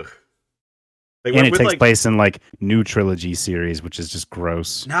 Like, ugh. And it takes place in, like, new trilogy series, which is just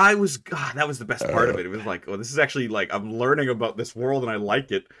gross. No, that was the best part of it. It was like, oh, this is actually, like, I'm learning about this world and I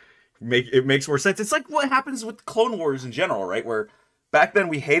like it. It makes more sense. It's like what happens with Clone Wars in general, right? Where back then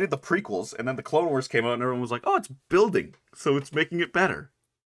we hated the prequels, and then the Clone Wars came out and everyone was like, oh, it's building, so it's making it better.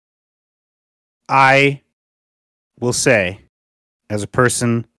 I will say, as a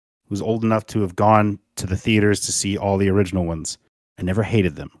person who's old enough to have gone to the theaters to see all the original ones, I never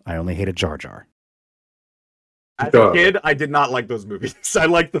hated them. I only hated Jar Jar. As a kid, I did not like those movies. I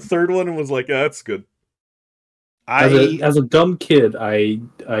liked the third one and was like, yeah, that's good. As a dumb kid, I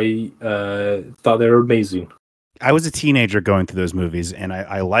thought they were amazing. I was a teenager going through those movies, and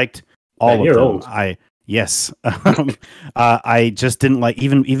I liked all of them. Old. Yes. I just didn't like,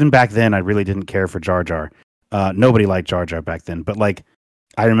 even back then, I really didn't care for Jar Jar. Nobody liked Jar Jar back then, but like,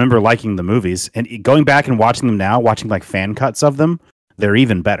 I remember liking the movies, and going back and watching them now, watching like fan cuts of them, they're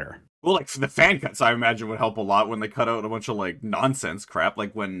even better. Well, like the fan cuts, I imagine would help a lot when they cut out a bunch of like nonsense crap.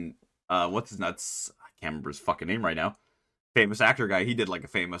 Like when, what's his nuts? I can't remember his fucking name right now. Famous actor guy. He did like a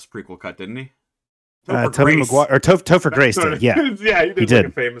famous prequel cut, didn't he? Tobey Maguire or Topher Grace did. Yeah, yeah, he did. Like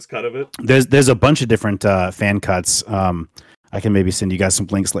a famous cut of it. There's a bunch of different fan cuts. I can maybe send you guys some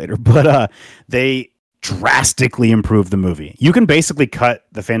links later, but they drastically improved the movie. You can basically cut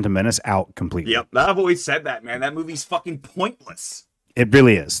the Phantom Menace out completely. Yep, I've always said that, man. That movie's fucking pointless. It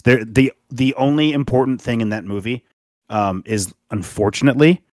really is. The only important thing in that movie is,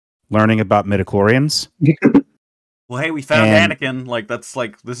 unfortunately, learning about midichlorians. Well, hey, we found Anakin. Like, that's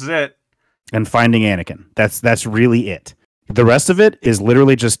like, this is it. And finding Anakin. That's really it. The rest of it is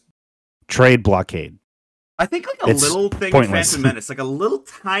literally just trade blockade. I think like a little thing in Phantom Menace, like a little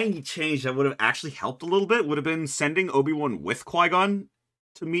tiny change that would have actually helped a little bit would have been sending Obi-Wan with Qui-Gon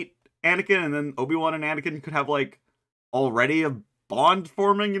to meet Anakin, and then Obi-Wan and Anakin could have like already a bond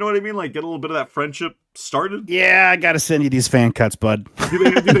forming, you know what I mean? Like get a little bit of that friendship started. Yeah, I gotta send you these fan cuts, bud. Do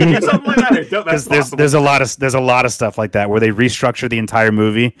they do something like that? Because there's a lot of stuff like that where they restructure the entire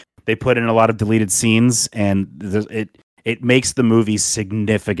movie. They put in a lot of deleted scenes, and it makes the movie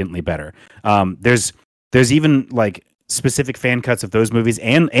significantly better. There's even like specific fan cuts of those movies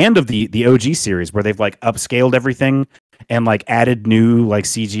and of the OG series where they've like upscaled everything and like added new like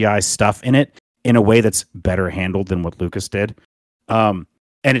CGI stuff in it in a way that's better handled than what Lucas did. And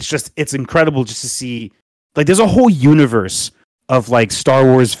it's incredible just to see, like, there's a whole universe of like Star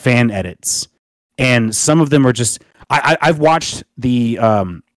Wars fan edits, and some of them are just I've watched the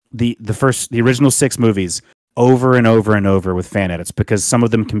original 6 movies over and over and over with fan edits because some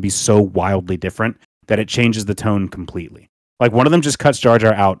of them can be so wildly different that it changes the tone completely. Like one of them just cuts Jar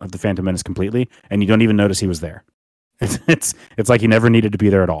Jar out of the Phantom Menace completely, and you don't even notice he was there. It's like he never needed to be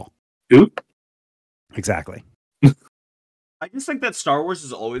there at all. Oop. Exactly. I just think that Star Wars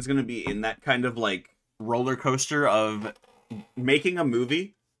is always going to be in that kind of like roller coaster of making a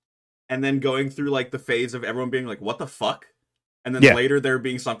movie and then going through like the phase of everyone being like, what the fuck? And then later there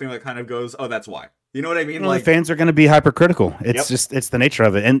being something that kind of goes, oh, that's why. You know what I mean? Well, like, the fans are going to be hypercritical. It's it's the nature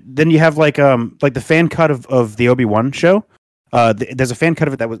of it. And then you have like the fan cut of the Obi-Wan show. There's a fan cut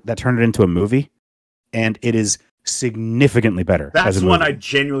of it that turned it into a movie, and it is significantly better. That's one I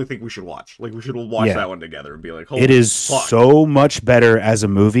genuinely think we should watch. Like we should watch that one together and be like, holy it is fuck. So much better as a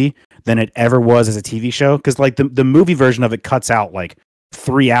movie than it ever was as a TV show. Because like the movie version of it cuts out like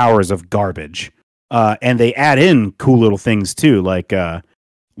 3 hours of garbage, and they add in cool little things too, like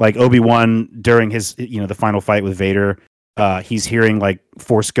Obi-Wan during his the final fight with Vader. He's hearing like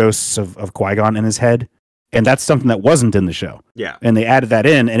Force ghosts of Qui-Gon in his head. And that's something that wasn't in the show. Yeah. And they added that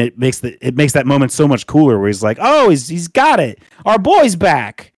in, and it makes that moment so much cooler where he's like, oh, he's got it. Our boy's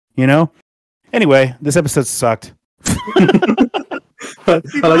back. You know? Anyway, this episode sucked.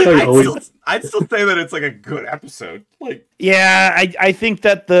 I'd still say that it's like a good episode. Like, yeah, I think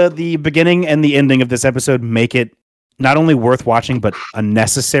that the beginning and the ending of this episode make it not only worth watching, but a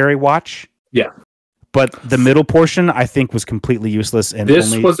necessary watch. Yeah. But the middle portion, I think, was completely useless and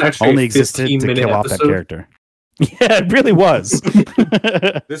only existed to kill off that character. Yeah, it really was.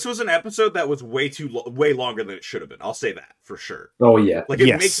 This was an episode that was way longer than it should have been. I'll say that for sure. Oh yeah, like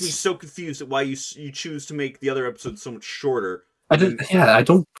it makes me so confused at why you choose to make the other episodes so much shorter. I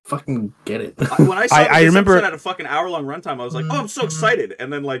don't fucking get it. When I saw this episode at a fucking hour-long runtime, I was like, oh, I'm so excited.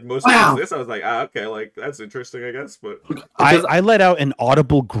 And then like most of this, I was like, okay, like that's interesting, I guess. But I let out an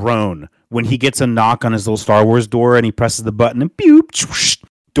audible groan when he gets a knock on his little Star Wars door and he presses the button and pew,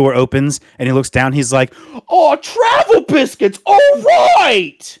 door opens and he looks down. He's like, oh, travel biscuits. All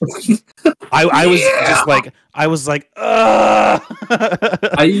right. I was just like,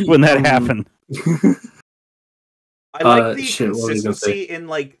 when that happened. I like the consistency in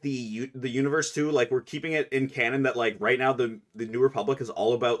like the universe too. Like we're keeping it in canon that like right now the New Republic is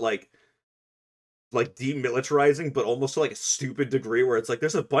all about like demilitarizing, but almost to like a stupid degree where it's like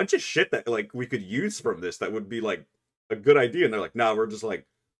there's a bunch of shit that like we could use from this that would be like a good idea, and they're like, nah, we're just like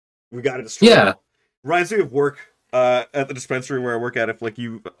we gotta destroy it. Reminds me of work at the dispensary where I work at. If like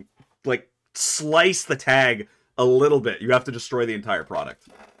you like slice the tag a little bit, you have to destroy the entire product.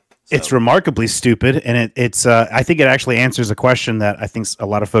 So. It's remarkably stupid, and it's I think it actually answers a question that I think a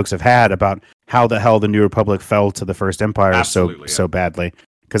lot of folks have had about how the hell the New Republic fell to the First Empire so badly.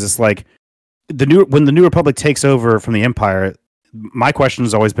 Because it's like when the New Republic takes over from the Empire, my question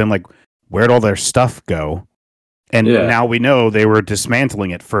has always been like, where'd all their stuff go? And now we know they were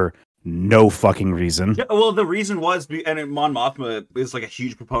dismantling it for no fucking reason. Yeah, well, the reason was, and Mon Mothma is like a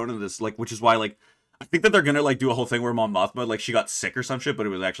huge proponent of this, like, which is why, like, I think that they're gonna like do a whole thing where Mon Mothma, like, she got sick or some shit, but it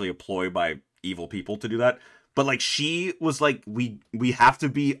was actually a ploy by evil people to do that. But like, she was like, we have to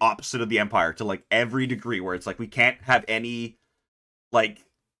be opposite of the Empire to like every degree, where it's like we can't have any, like,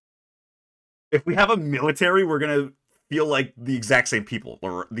 if we have a military, we're gonna feel like the exact same people,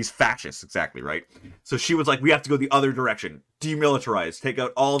 or these fascists, exactly, right? So she was like, we have to go the other direction, demilitarize, take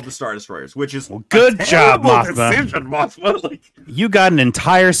out all of the Star Destroyers, which is good job, Mothma. Decision, Mothma. Like, you got an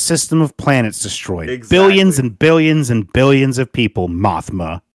entire system of planets destroyed. Exactly. Billions and billions and billions of people,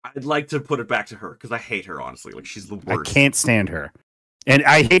 Mothma. I'd like to put it back to her, because I hate her, honestly. Like, she's the worst. I can't stand her. And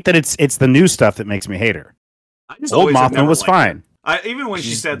I hate that it's the new stuff that makes me hate her. Old Mothma was fine. Even when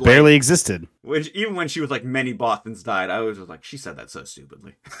she said, barely existed. Even when she was like, many Bothans died, I was just like, she said that so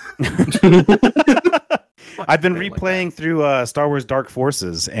stupidly. I've been replaying through Star Wars Dark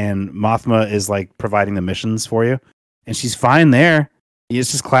Forces, and Mothma is like providing the missions for you, and she's fine there.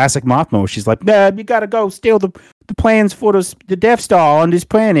 It's just classic Mothma, where she's like, "Nah, you gotta go steal the plans for the Death Star on this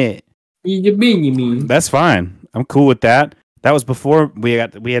planet." You mean? That's fine. I'm cool with that. That was before we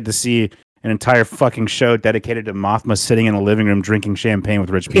had to see an entire fucking show dedicated to Mothma sitting in a living room drinking champagne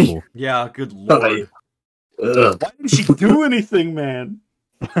with rich people. Yeah, good lord. Why didn't she do anything, man?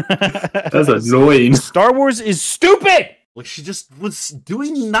 That's annoying. Star Wars is stupid! Like, she just was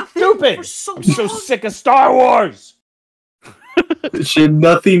doing nothing. Stupid! I'm so sick of Star Wars! She had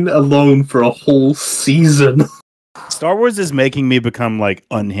nothing alone for a whole season. Star Wars is making me become, like,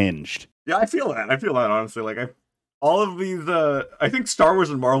 unhinged. Yeah, I feel that, honestly. Like, all of these, I think Star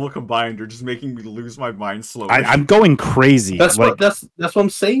Wars and Marvel combined are just making me lose my mind slowly. I'm going crazy. That's what I'm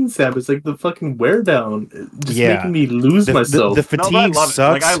saying, Sam. It's like the fucking wear down, just making me lose myself. The fatigue sucks.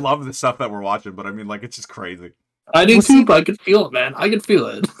 Like, I love the stuff that we're watching, but I mean, like, it's just crazy. I do too, but I can feel it, man. I can feel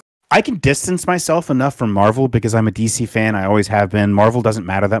it. I can distance myself enough from Marvel because I'm a DC fan. I always have been. Marvel doesn't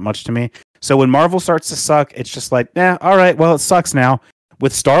matter that much to me. So when Marvel starts to suck, it's just like, all right, well, it sucks now.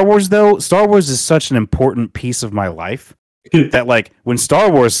 With Star Wars, though, Star Wars is such an important piece of my life that, like, when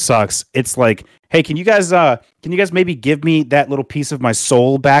Star Wars sucks, it's like, hey, can you guys maybe give me that little piece of my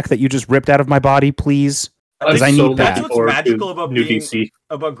soul back that you just ripped out of my body, please? Because I need that. That's what's magical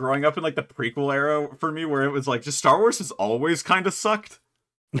about growing up in like the prequel era for me, where it was like, just Star Wars has always kind of sucked.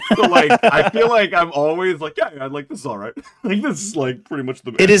 So like, I feel like I'm always like, yeah, like, this is all right. Like, this is like pretty much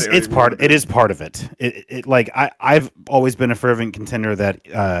the best. It is part of it. It like I've always been a fervent contender that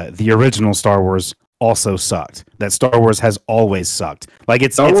the original Star Wars also sucked. That Star Wars has always sucked. Like,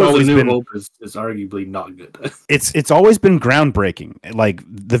 it's always been. Hope is arguably not good. It's always been groundbreaking. Like,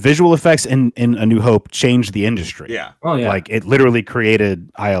 the visual effects in A New Hope changed the industry. Yeah. Oh yeah. Like, it literally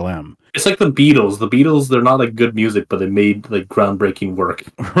created ILM. It's like the Beatles. The Beatles, they're not like good music, but they made like groundbreaking work.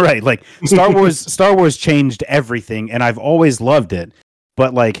 Right. Like, Star Wars changed everything, and I've always loved it.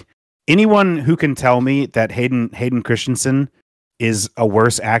 But like, anyone who can tell me that Hayden Christensen is a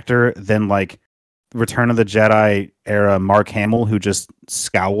worse actor than like Return of the Jedi era Mark Hamill, who just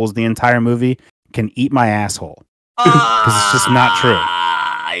scowls the entire movie, can eat my asshole. Because it's just not true.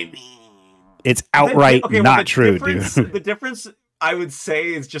 I mean, it's outright not true, dude. The difference, I would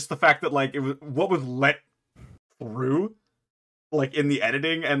say, is just the fact that like, it was what was let through, like, in the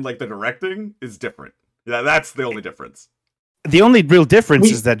editing and like the directing, is different. Yeah, that's the only difference. The only real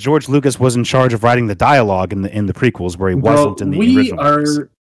difference is that George Lucas was in charge of writing the dialogue in the prequels, where he wasn't in the original.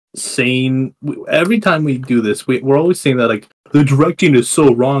 Saying every time we do this, we're always saying that like the directing is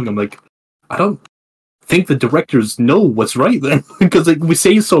so wrong. I'm like, I don't think the directors know what's right then, because like we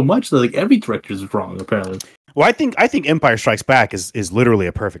say so much that like every director is wrong apparently. Well, I think Empire Strikes Back is literally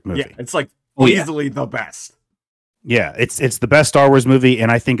a perfect movie. Yeah, it's like easily the best. Yeah, it's the best Star Wars movie,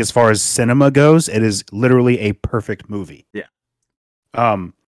 and I think as far as cinema goes, it is literally a perfect movie. Yeah.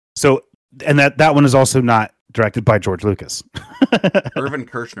 So, and that one is also not directed by George Lucas. Irvin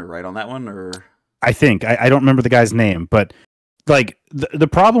Kershner, right, on that one? Or I think. I don't remember the guy's name, but like the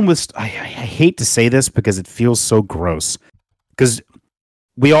problem with... I hate to say this because it feels so gross. Because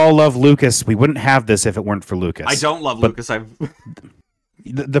we all love Lucas. We wouldn't have this if it weren't for Lucas. I don't love Lucas.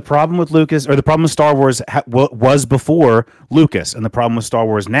 The problem with Lucas, or the problem with Star Wars was before Lucas, and the problem with Star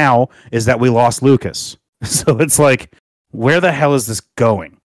Wars now is that we lost Lucas. So it's like, where the hell is this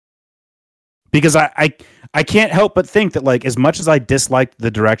going? Because I can't help but think that, like, as much as I disliked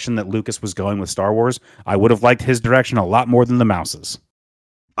the direction that Lucas was going with Star Wars, I would have liked his direction a lot more than the Mouse's.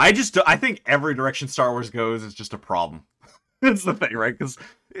 I think every direction Star Wars goes is just a problem. That's the thing, right? Because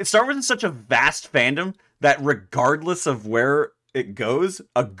Star Wars is such a vast fandom that regardless of where it goes,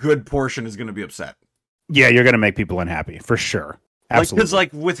 a good portion is going to be upset. Yeah, you're going to make people unhappy for sure. Absolutely.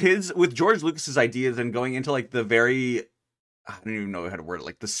 Like, because with George Lucas's ideas and going into like the very, I don't even know how to word it,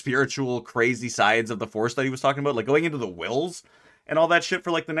 like the spiritual, crazy sides of the Force that he was talking about, like going into the wills and all that shit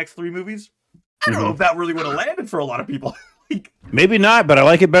for like the next 3 movies. I don't know if that really would have landed for a lot of people. Like, maybe not, but I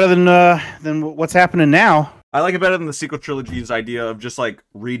like it better than what's happening now. I like it better than the sequel trilogy's idea of just like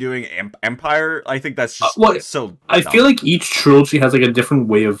redoing Empire. I think that's just so. I feel like each trilogy has like a different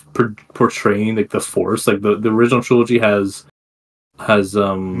way of portraying like the Force. Like the original trilogy has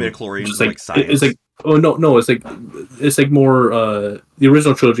midichlorians, like science. It's like it's like more. The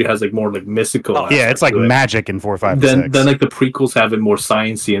original trilogy has like more like mystical. Yeah, it's like magic in 4, 5, then 6. Then like the prequels have it more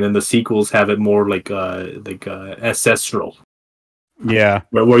sciencey, and then the sequels have it more like ancestral. Yeah,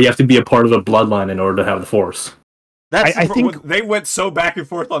 where you have to be a part of a bloodline in order to have the Force. I think they went so back and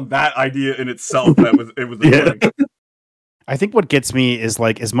forth on that idea in itself that it was annoying. I think what gets me is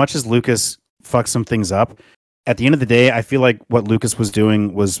like, as much as Lucas fucks some things up, at the end of the day, I feel like what Lucas was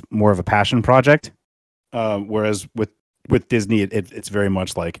doing was more of a passion project, whereas with Disney, it's very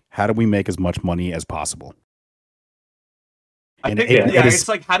much like, how do we make as much money as possible? I think it's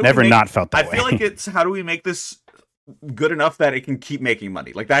like, how do never we not felt that way. I feel like it's how do we make this good enough that it can keep making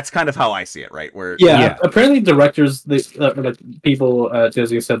money. Like that's kind of how I see it, right? Where apparently directors, like people at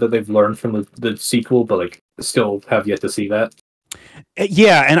Disney said that they've learned from the sequel, but like still have yet to see that.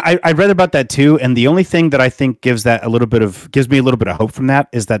 Yeah, and I read about that too. And the only thing that I think gives me a little bit of hope from that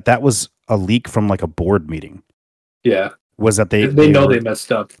is that was a leak from like a board meeting. Yeah. Was that they know they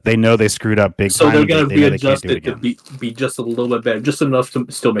messed up. They know they screwed up big so time. So they're going to be adjusted to be just a little bit better, just enough to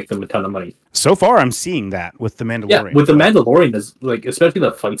still make them a ton of money. So far, I'm seeing that with the Mandalorian. Yeah, with the Mandalorian, is like especially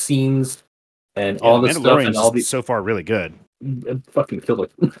the fight scenes and all the stuff and all these so far really good. Fucking killer.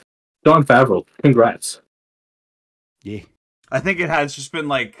 Jon Favreau, congrats. Yeah, I think it has just been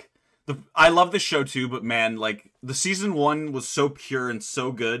like I love this show too, but man, like the season 1 was so pure and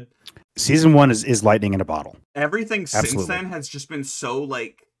so good. Season 1 is lightning in a bottle. Everything since then has just been so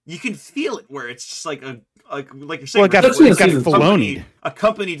like you can feel it, where it's just like like you're saying. Well, it got Filoni. A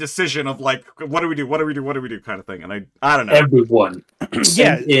company decision of like, what do we do kind of thing. And I don't know. Everyone,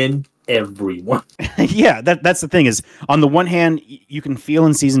 in everyone. Yeah, that's the thing is, on the one hand, you can feel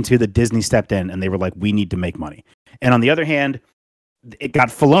in season 2 that Disney stepped in and they were like, we need to make money, and on the other hand, it got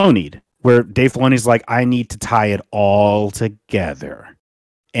Filoni'd, where Dave Filoni's like, I need to tie it all together.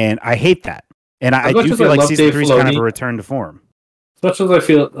 And I hate that. And I do feel like season 3 is kind of a return to form. As much as I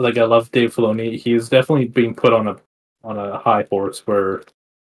feel like I love Dave Filoni, he's definitely being put on a high horse where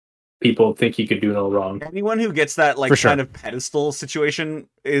people think he could do no wrong. Anyone who gets that like kind of pedestal situation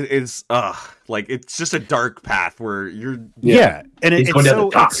is like it's just a dark path where you're and it's going down the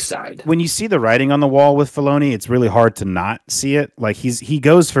dark side. When you see the writing on the wall with Filoni, it's really hard to not see it. Like he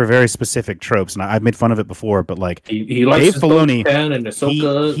goes for very specific tropes, and I've made fun of it before, but like he likes Dave Filoni,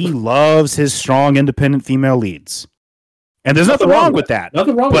 and he loves his strong, independent female leads, and there's nothing wrong with that.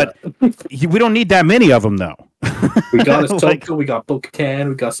 Nothing wrong but with that. We don't need that many of them, though. We got Ahsoka, we got Bo-Katan,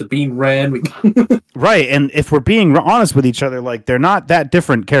 we got Sabine Wren. Right, and if we're being honest with each other, like they're not that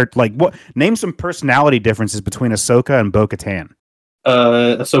different character. Like, what? Name some personality differences between Ahsoka and Bo-Katan.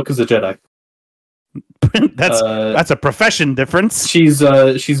 Ahsoka's a Jedi. That's a profession difference. She's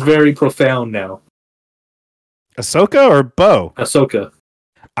very profound now. Ahsoka or Bo? Ahsoka.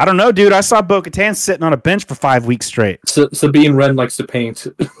 I don't know, dude. I saw Bo-Katan sitting on a bench for 5 weeks straight. Sabine Wren likes to paint.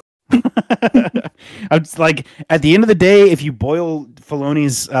 I'm just like, at the end of the day, if you boil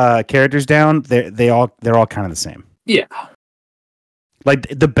Filoni's characters down, they're all kind of the same. Yeah. Like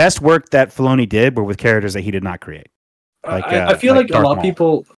the best work that Filoni did were with characters that he did not create. Like I feel like a lot of Maul.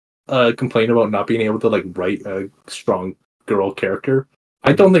 people complain about not being able to like write a strong girl character.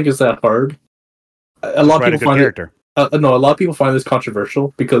 I don't think it's that hard. A lot of people find character. A lot of people find this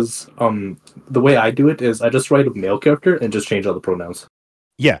controversial because the way I do it is I just write a male character and just change all the pronouns.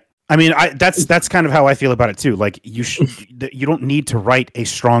 Yeah. I mean, that's kind of how I feel about it too. Like you don't need to write a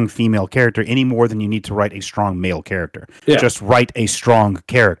strong female character any more than you need to write a strong male character. Yeah. Just write a strong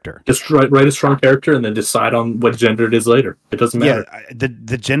character. Just write a strong character and then decide on what gender it is later. It doesn't matter. Yeah,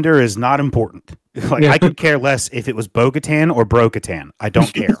 the gender is not important. Like I could care less if it was Bo-Katan or Bro-Katan. I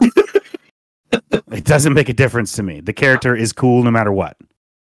don't care. It doesn't make a difference to me. The character is cool no matter what.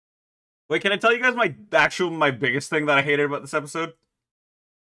 Wait, can I tell you guys my biggest thing that I hated about this episode?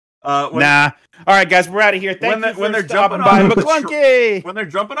 Nah. All right, guys, we're out of here. When they're jumping off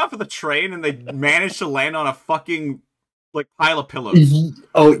of the train and they manage to land on a fucking like pile of pillows.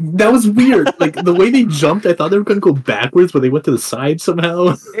 Oh, that was weird. Like the way they jumped, I thought they were going to go backwards, but they went to the side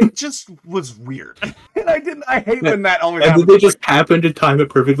somehow. It just was weird, and I hate when that always and happens. then they just happened to time it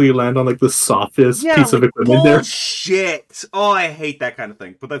perfectly and land on like the softest piece of equipment there. Shit! Oh, I hate that kind of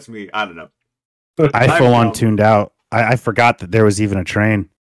thing. But that's me. I don't know. I full on tuned out. I forgot that there was even a train.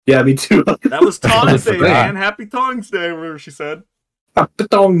 Yeah, me too. That was Tongs Day, man. Happy Tongs Day, whatever she said. Happy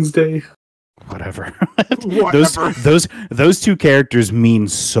Tongs Day. Whatever. Whatever. Those two characters mean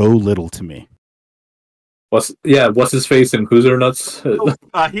so little to me. What's his face and Who's Her Nuts?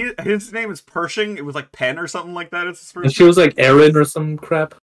 His name is Pershing. It was like Penn or something like that. It's his first. And she was like Aaron or some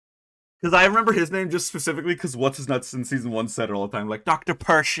crap. Because I remember his name just specifically because What's His Nuts in season 1 said it all the time, like Dr.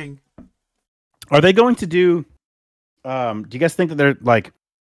 Pershing. Are they going to do? Do you guys think that they're like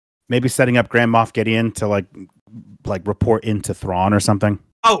maybe setting up Grand Moff Gideon to like report into Thrawn or something?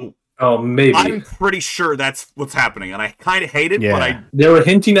 Oh, maybe. I'm pretty sure that's what's happening, and I kind of hate it, but They were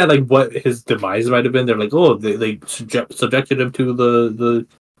hinting at like what his demise might have been. They're like, oh, they subjected him to the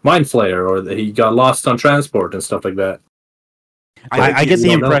mind flayer, or that he got lost on transport and stuff like that. I get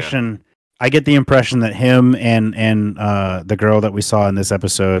the impression. I get the impression that him and the girl that we saw in this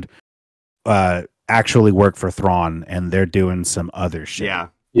episode actually work for Thrawn, and they're doing some other shit.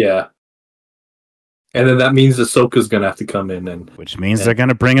 Yeah. And then that means Ahsoka's gonna have to come in, which means they're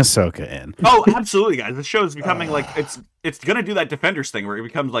gonna bring Ahsoka in. Oh, absolutely, guys! The show is becoming like it's gonna do that Defenders thing where it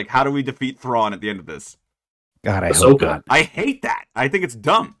becomes like, how do we defeat Thrawn at the end of this? God, I hope not. I hate that. I think it's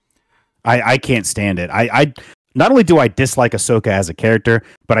dumb. I can't stand it. I not only do I dislike Ahsoka as a character,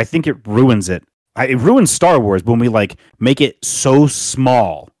 but I think it ruins it. It ruins Star Wars when we like make it so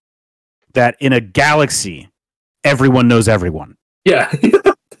small that in a galaxy everyone knows everyone. Yeah.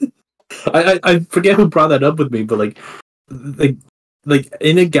 I forget who brought that up with me, but like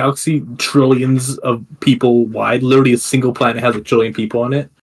in a galaxy trillions of people wide, literally a single planet has a trillion people on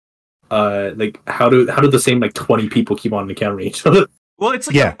it. Like how do the same like 20 people keep on encountering each other? Well,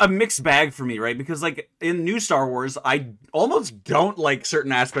 it's like a mixed bag for me, right? Because like in new Star Wars, I almost don't like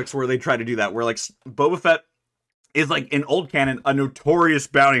certain aspects where they try to do that, where like Boba Fett is like in old canon a notorious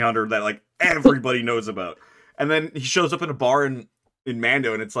bounty hunter that like everybody knows about, and then he shows up in a bar in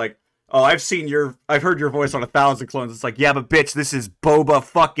Mando, and it's like, oh, I've heard your voice on 1,000 clones. It's like, yeah, but bitch, this is Boba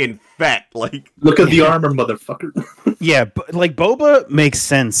fucking Fett. Like, look at the armor, motherfucker. Yeah, but like Boba makes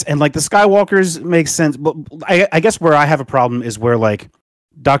sense, and like the Skywalkers makes sense. But I guess where I have a problem is where like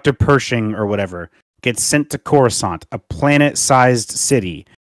Dr. Pershing or whatever gets sent to Coruscant, a planet-sized city,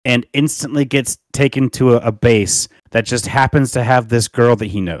 and instantly gets taken to a base that just happens to have this girl that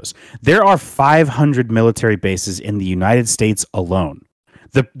he knows. There are 500 military bases in the United States alone.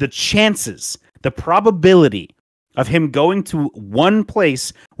 The chances, the probability of him going to one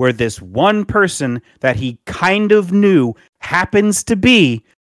place where this one person that he kind of knew happens to be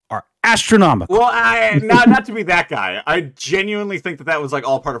are astronomical. Well, not to be that guy. I genuinely think that was like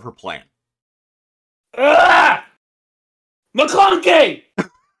all part of her plan. McClunky!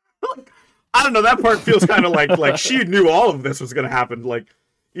 I don't know. That part feels kind of like she knew all of this was going to happen. Like,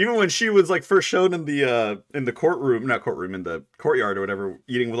 even when she was like first shown in the courtroom, not courtroom, in the courtyard or whatever,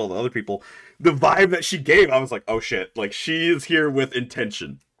 eating with all the other people, the vibe that she gave, I was like, oh shit, like she is here with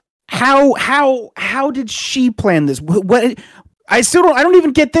intention. How did she plan this? What I don't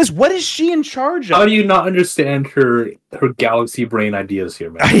even get this. What is she in charge of? How do you not understand her galaxy brain ideas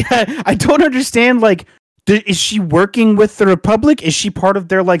here, man? I don't understand. Like, is she working with the Republic? Is she part of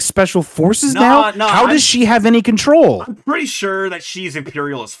their like special forces now? No, how does she have any control? I'm pretty sure that she's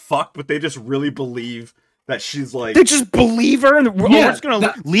imperial as fuck, but they just really believe that she's like. They just believe her, and we're just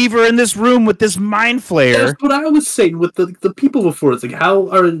gonna leave her in this room with this mind flayer. That's what I was saying with the people before. It's like, how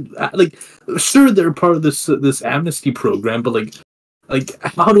are like, sure they're part of this amnesty program, but like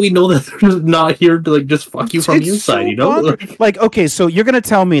how do we know that they're not here to like just fuck you from the inside? So you know, like okay, so you're gonna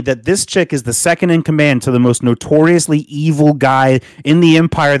tell me that this chick is the second in command to the most notoriously evil guy in the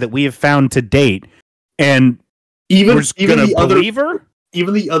Empire that we have found to date, and we're just gonna believe her?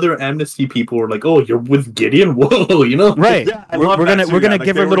 Even the other amnesty people were like, "Oh, you're with Gideon? Whoa, you know?" Right. Yeah, we're gonna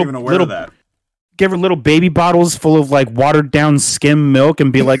give her give her little baby bottles full of like watered down skim milk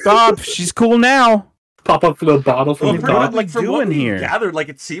and be like, "Oh, she's cool now." Pop up for the bottle from the top. Like from what we gathered, like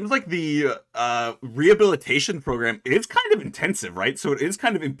it seems like the rehabilitation program is kind of intensive, right? So it is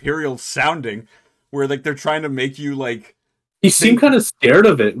kind of imperial sounding, where like they're trying to make you like. He seemed kind of scared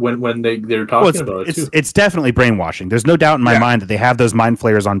of it when they're talking about it too. It's definitely brainwashing. There's no doubt in my mind that they have those mind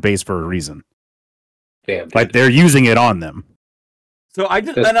flayers on base for a reason. Damn, dude. Like they're using it on them. So I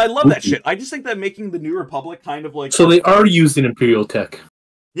love that shit. I just think that making the New Republic kind of like. So they are using imperial tech.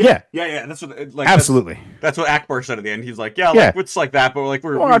 Yeah. That's what like absolutely. That's what Akbar said at the end. He's like, like it's like that, but like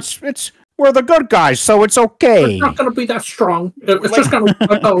we're the good guys, so it's okay. It's not gonna be that strong. It's just gonna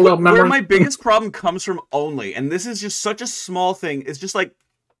a little memory. Where my biggest problem comes from only, and this is just such a small thing, it's just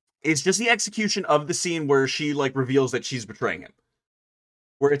the execution of the scene where she like reveals that she's betraying him.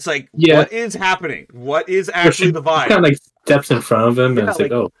 Where it's like, what is happening? What is actually the vibe? Kind of like steps in front of him and it's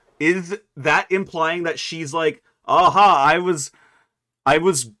like, oh. Is that implying that she's like, aha,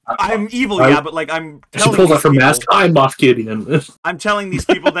 I'm evil, but like I'm telling she pulls off her mask, I'm Moff Gideon. I'm telling these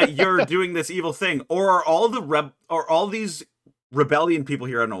people that you're doing this evil thing. Or are all these rebellion people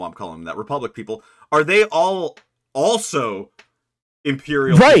here, I don't know what I'm calling them, that Republic people, are they all also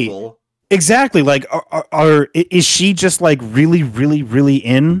Imperial people? Exactly. Like, is she just like really, really, really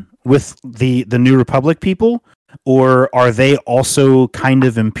in with the New Republic people, or are they also kind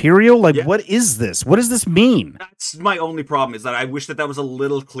of Imperial? Like, what is this? What does this mean? That's my only problem. Is that I wish that was a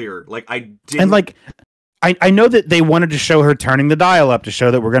little clearer. Like, I didn't. And like, I know that they wanted to show her turning the dial up to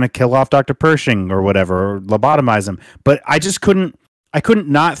show that we're going to kill off Dr. Pershing or whatever, or lobotomize him. But I just couldn't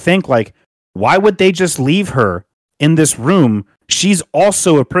not think like, why would they just leave her in this room? She's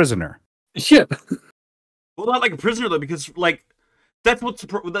also a prisoner. Yeah. Well, not like a prisoner though, because like that's what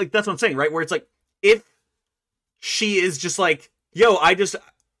I'm saying, right? Where it's like, if she is just like, yo, I just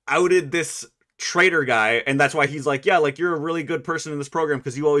outed this traitor guy, and that's why he's like, yeah, like you're a really good person in this program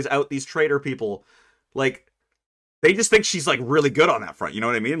because you always out these traitor people. Like, they just think she's like really good on that front. You know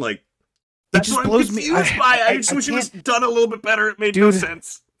what I mean? Like, that's just what blows I'm confused by. I just wish it was done a little bit better. It made no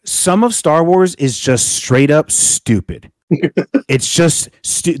sense. Some of Star Wars is just straight up stupid. It's just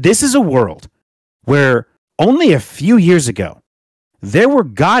this is a world where only a few years ago there were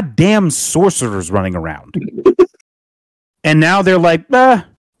goddamn sorcerers running around. And now they're like,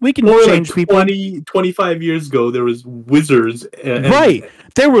 we can change like people. 25 years ago there was wizards. Right.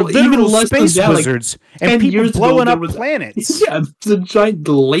 There were literal space that, wizards and people blowing up planets. Yeah, it's a giant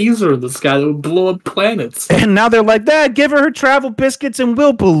laser in the sky that would blow up planets. And now they're like, give her travel biscuits and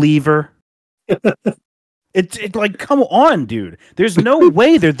we'll believe her. It's like, come on, dude. There's no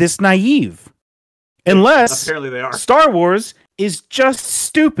way they're this naive. Unless apparently they are. Star Wars is just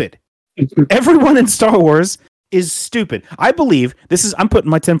stupid. Everyone in Star Wars is stupid. I believe I'm putting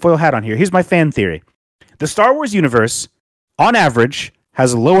my tinfoil hat on here. Here's my fan theory. The Star Wars universe, on average,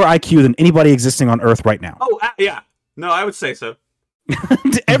 has a lower IQ than anybody existing on Earth right now. Oh, yeah. No, I would say so.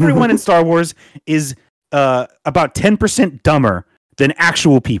 Everyone in Star Wars is about 10% dumber than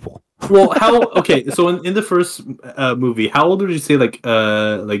actual people. Well, so in the first movie, how old would you say like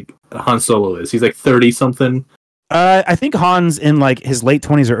Han Solo is? He's like 30 something. I think Han's in like his late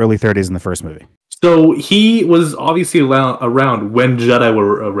 20s or early 30s in the first movie. So he was obviously around when Jedi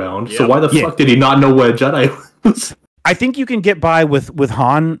were around. Yep. So why the fuck did he not know what a Jedi was? I think you can get by with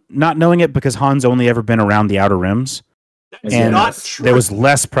Han not knowing it because Han's only ever been around the Outer Rims. That's not true. There was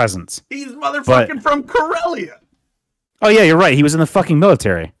less presence. He's motherfucking from Corellia. Oh yeah, you're right. He was in the fucking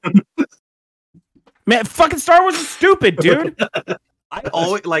military. Man, fucking Star Wars is stupid, dude.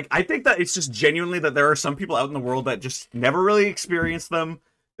 I think that it's just genuinely that there are some people out in the world that just never really experienced them.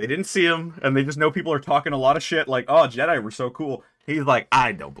 They didn't see them, and they just know people are talking a lot of shit like, oh, Jedi were so cool. He's like,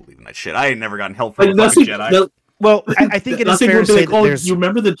 I don't believe in that shit. I ain't never gotten help from a fucking Jedi. Well, I think it is fair to say that there's... You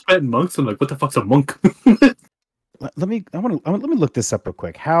remember the Tibetan monks? I'm like, what the fuck's a monk? Let me look this up real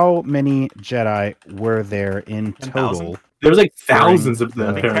quick. How many Jedi were there in 10, total? There was like thousands of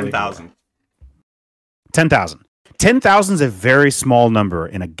them. 10,000. 10,000. 10,000 is a very small number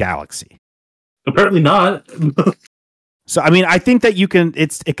in a galaxy. Apparently not. So I mean, I think that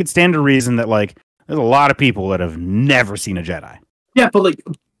it could stand to reason that like there's a lot of people that have never seen a Jedi. Yeah,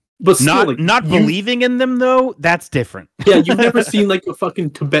 but still, not believing in them though, that's different. Yeah, you've never seen like a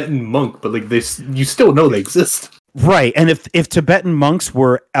fucking Tibetan monk, but like you still know they exist. Right, and if Tibetan monks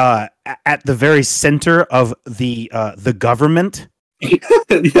were at the very center of the government,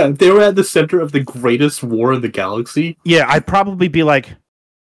 yeah, they were at the center of the greatest war in the galaxy. Yeah, I'd probably be like,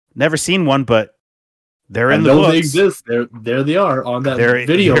 never seen one, but they're in the books. They exist. There they are on that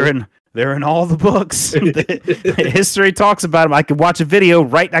video. They're in all the books. History talks about them. I could watch a video,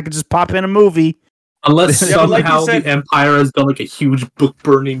 right? I could just pop in a movie. Unless somehow the Empire has done like a huge book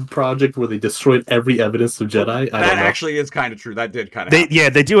burning project where they destroyed every evidence of Jedi. That actually is kind of true. That did kind of.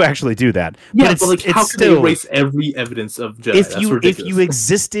 They do actually do that. Yeah, but like, how can they erase every evidence of Jedi? If you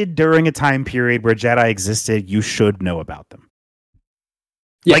existed during a time period where Jedi existed, you should know about them.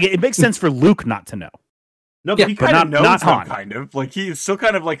 Yeah. Like it makes sense for Luke not to know. No, but he kind of knows them, kind of. Like, he still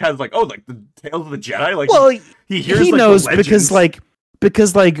kind of, like, has, like, oh, like, the Tales of the Jedi? Like, well, he hears, he like, knows the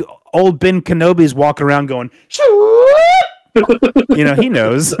because old Ben Kenobi's walking around going, You know, he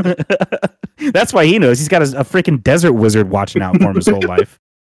knows. That's why he knows. He's got a freaking desert wizard watching out for him his whole life.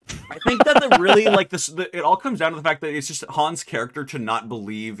 I think that the really like this. It all comes down to the fact that it's just Han's character to not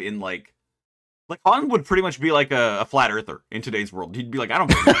believe in like Han would pretty much be like a flat earther in today's world. He'd be like, I don't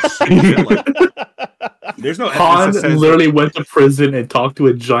believe this shit. Like, there's no Han literally went to prison and talked to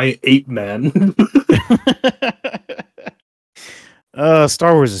a giant ape man.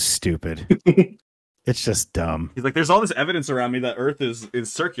 Star Wars is stupid. It's just dumb. He's like, there's all this evidence around me that Earth is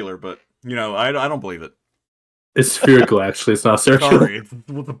circular, but you know, I don't believe it. It's spherical, actually. It's not circular. Sorry, it's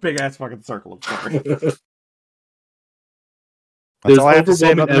a big ass fucking circle. I'm sorry. There's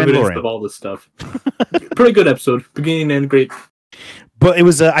overwhelming evidence of all this stuff. Pretty good episode, beginning and great. But it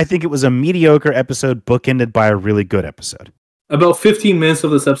was I think it was a mediocre episode, bookended by a really good episode. About 15 minutes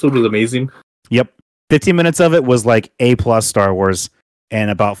of this episode was amazing. Yep, 15 minutes of it was like A+ Star Wars, and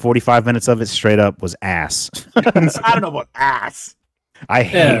about 45 minutes of it straight up was ass. I don't know about ass. I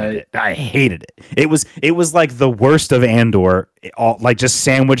hated it. I hated it. It was like the worst of Andor, all like just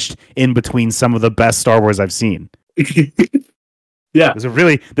sandwiched in between some of the best Star Wars I've seen. Yeah,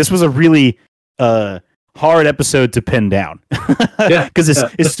 this was a really hard episode to pin down. Yeah, because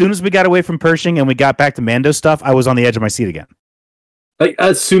as soon as we got away from Pershing and we got back to Mando stuff, I was on the edge of my seat again. Like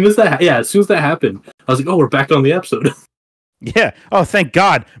as soon as that happened, I was like, "Oh, we're back on the episode." Yeah. Oh, thank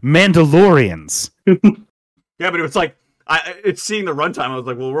God, Mandalorians. Yeah, but it was like. It's seeing the runtime. I was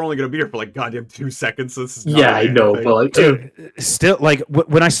like, well, we're only going to be here for like goddamn 2 seconds. So this is I know, but like, dude, still, like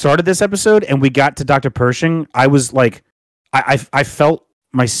when I started this episode and we got to Dr. Pershing, I was like, I felt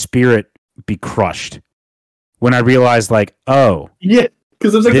my spirit be crushed when I realized, like, oh, yeah,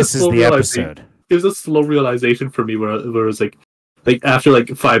 because like this is the episode. It was a slow realization for me where it was like after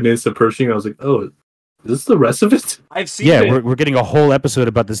like 5 minutes of Pershing, I was like, oh, is this the rest of it? I've seen. Yeah, we're getting a whole episode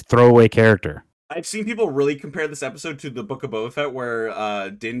about this throwaway character. I've seen people really compare this episode to the Book of Boba Fett, where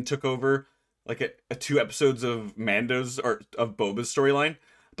Din took over like a 2 episodes of Mando's or of Boba's storyline,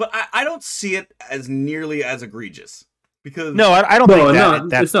 but I don't see it as nearly as egregious because no, I don't think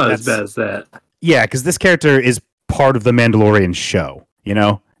it's not as bad as that. Yeah, because this character is part of the Mandalorian show. You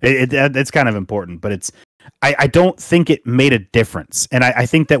know, it's kind of important, but it's I don't think it made a difference, and I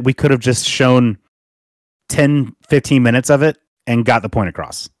think that we could have just shown 10-15 minutes of it and got the point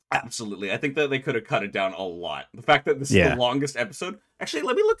across. Absolutely. I think that they could have cut it down a lot. The fact that this is the longest episode. Actually,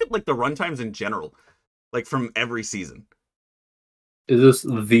 let me look at like the runtimes in general, like from every season. Is this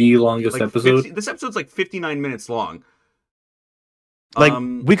the longest episode? This episode's like 59 minutes long. Like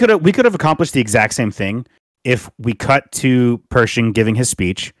we could have accomplished the exact same thing if we cut to Pershing giving his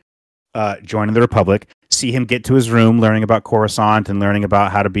speech, joining the Republic, see him get to his room, learning about Coruscant and learning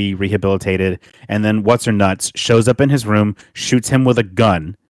about how to be rehabilitated, and then what's her nuts shows up in his room, shoots him with a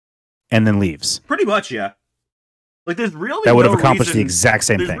gun, and then leaves. Pretty much, yeah. Like, there's really that would have accomplished the exact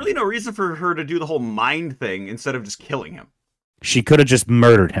same thing. There's really no reason for her to do the whole mind thing instead of just killing him. She could have just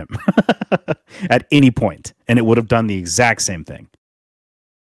murdered him at any point, and it would have done the exact same thing.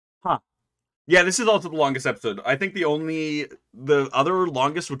 Huh. Yeah, this is also the longest episode. I think the other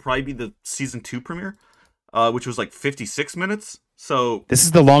longest would probably be the season 2 premiere, which was like 56 minutes. So this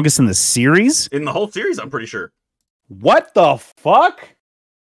is the longest in the series? In the whole series, I'm pretty sure. What the fuck?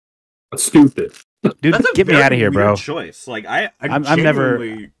 That's stupid. Dude, get me out of here, bro. Choice. Like I'm never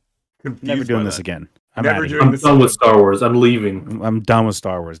doing this again. I'm done with Star Wars. I'm leaving. I'm done with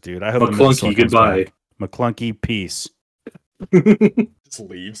Star Wars, dude. I hope McClunky, goodbye. McClunky, peace. Just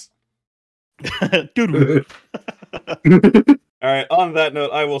leaves. Dude. All right. On that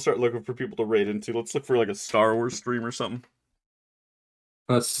note, I will start looking for people to raid into. Let's look for like a Star Wars stream or something.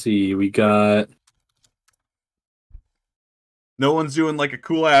 Let's see. We got. No one's doing like a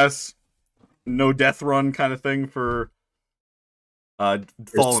cool ass, no death run kind of thing for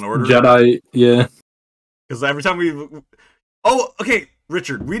Fallen Order. Jedi, yeah. Because every time we, okay,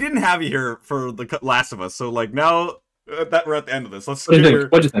 Richard, we didn't have you here for the Last of Us, so like now that we're at the end of this, let's. What do you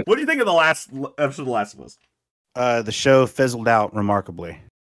think? What do you think of the last episode of The Last of Us? The show fizzled out remarkably.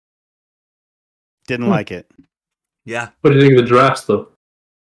 Didn't like it. Yeah. What do you think of the drafts, though?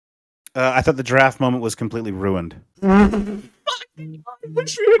 I thought the draft moment was completely ruined. I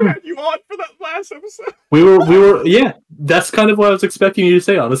wish we had you on for that last episode. We were, yeah. That's kind of what I was expecting you to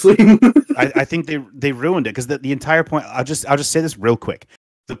say, honestly. I think they ruined it because the entire point. I'll just say this real quick.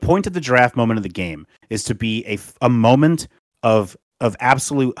 The point of the draft moment of the game is to be a moment of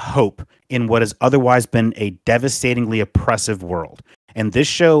absolute hope in what has otherwise been a devastatingly oppressive world. And this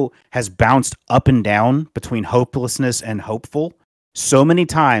show has bounced up and down between hopelessness and hopeful so many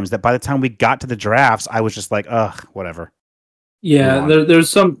times that by the time we got to the drafts, I was just like, ugh, whatever. Yeah, there were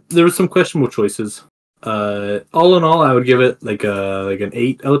some questionable choices. All in all, I would give it like an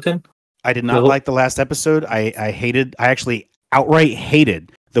 8 out of 10. I did not like the last episode. I actually outright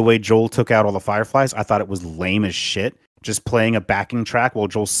hated the way Joel took out all the Fireflies. I thought it was lame as shit. Just playing a backing track while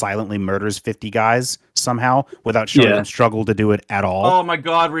Joel silently murders 50 guys somehow without showing them struggle to do it at all. Oh my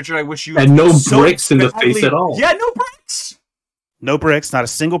god, Richard, I wish you... And no bricks in the face at all. Yeah, no bricks! No bricks, not a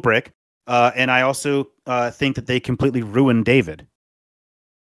single brick. And I also think that they completely ruined David.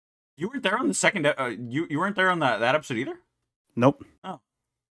 You weren't there on the second... you weren't there on that episode either? Nope. Oh.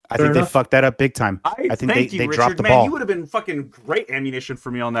 I think they fucked that up big time. I think they Richard. dropped the ball. You would have been fucking great ammunition for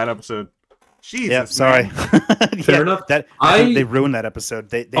me on that episode. Jesus, yeah, sorry. Fair enough. I think they ruined that episode.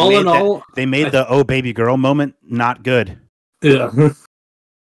 They made the oh baby girl moment not good. Yeah.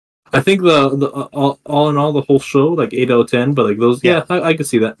 I think the all in all the whole show like 8 out of 10, but like those I could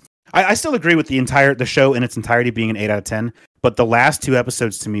see that. I still agree with the show in its entirety being an 8 out of 10, but the last 2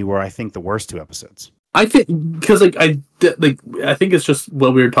 episodes to me were I think the worst 2 episodes. I think because I think it's just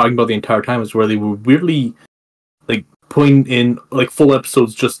what we were talking about the entire time is where they were weirdly like putting in like full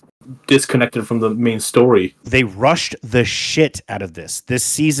episodes just disconnected from the main story. They rushed the shit out of this. This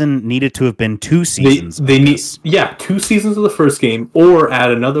season needed to have been 2 seasons. They need 2 seasons of the first game, or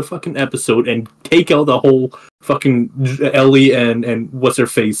add another fucking episode and take out the whole fucking Ellie and what's her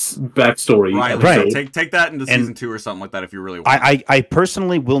face backstory. Right. Take that into season 2 or something like that if you really want. I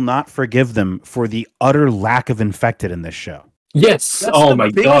personally will not forgive them for the utter lack of infected in this show. Yes. That's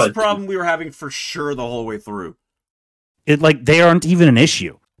the biggest problem we were having for sure the whole way through. They aren't even an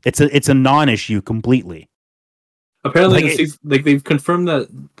issue. It's a non-issue completely. Apparently, they've confirmed that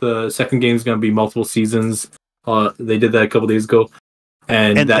the second game is going to be multiple seasons. They did that a couple days ago,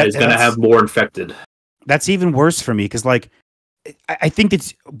 and that is going to have more infected. That's even worse for me because, I think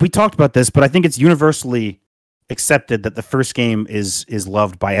we talked about this, but I think it's universally accepted that the first game is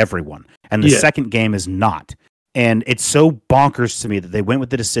loved by everyone, and the second game is not. And it's so bonkers to me that they went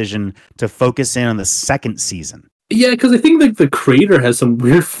with the decision to focus in on the second season. Yeah, because I think like the creator has some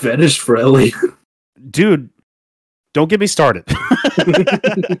weird fetish for Ellie. Dude, don't get me started.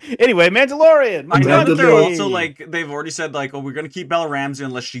 Anyway, Mandalorian. I know that they're also they've already said we're gonna keep Bella Ramsey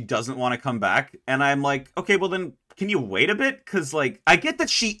unless she doesn't want to come back. And I'm like, okay, well then can you wait a bit? Because I get that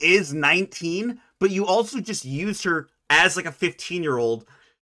she is 19, but you also just use her as a 15-year-old.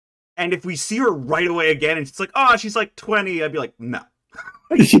 And if we see her right away again and she's she's 20, I'd be like, no.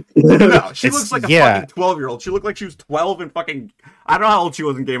 No, she looks like a fucking 12-year-old. She looked like she was 12 and fucking... I don't know how old she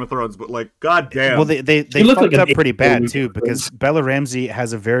was in Game of Thrones, but goddamn. Well, they fucked up pretty bad too because Bella Ramsey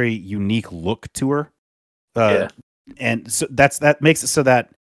has a very unique look to her. And so that makes it so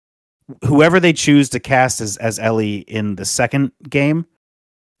that whoever they choose to cast as Ellie in the second game,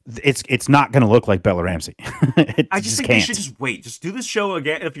 it's not going to look like Bella Ramsey. I just think they should just wait. Just do this show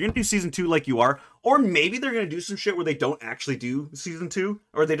again. If you're going to do season 2 like you are, or maybe they're going to do some shit where they don't actually do season 2,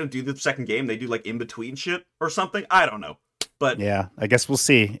 or they don't do the second game. They do in between shit or something. I don't know. But yeah, I guess we'll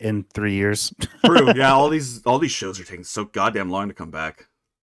see in 3 years. True. Yeah, all these shows are taking so goddamn long to come back.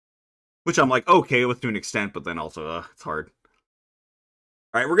 Which I'm okay with to an extent, but then also it's hard.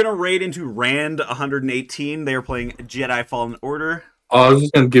 All right, we're going to raid into Rand 118. They are playing Jedi Fallen Order. Oh, I was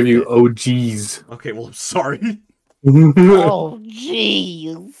just gonna give you OGs. Okay, well, I'm sorry. Oh,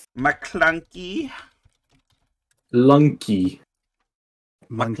 jeez. McClunky. Lunky.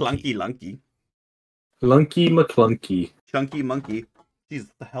 McClunky Lunky. Lunky McClunky. Chunky Monkey. Jeez,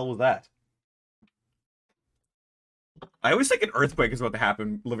 what the hell was that? I always think an earthquake is about to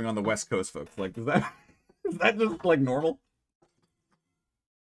happen living on the West Coast, folks. Is that just normal?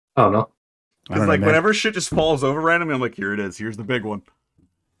 I don't know. Because whenever shit just falls over randomly, I'm here it is. Here's the big one.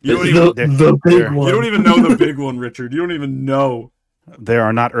 The big one. You don't even know the big one, Richard. You don't even know. There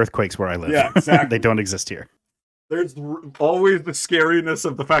are not earthquakes where I live. Yeah, exactly. They don't exist here. There's always the scariness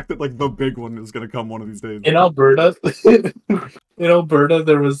of the fact that the big one is going to come one of these days. In Alberta,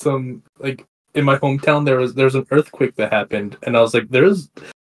 there was some in my hometown there's an earthquake that happened, and I was how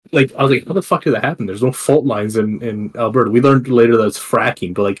the fuck did that happen? There's no fault lines in Alberta. We learned later that it's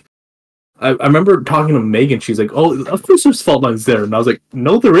fracking, but I remember talking to Megan. She's oh, of course there's fault lines there. And I was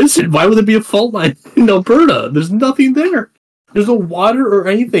no, there isn't. Why would there be a fault line in Alberta? There's nothing there. There's no water or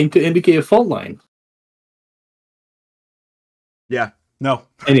anything to indicate a fault line. Yeah. No.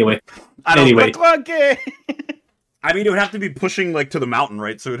 Anyway. I mean, it would have to be pushing, to the mountain,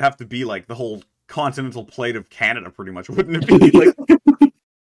 right? So it would have to be, the whole continental plate of Canada, pretty much, wouldn't it be?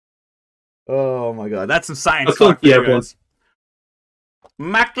 Oh, my God. That's some science talk for you guys.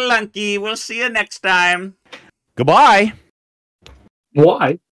 McClunky, we'll see you next time. Goodbye.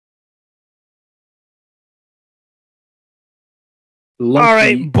 Why? All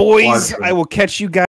right, boys. I will catch you guys.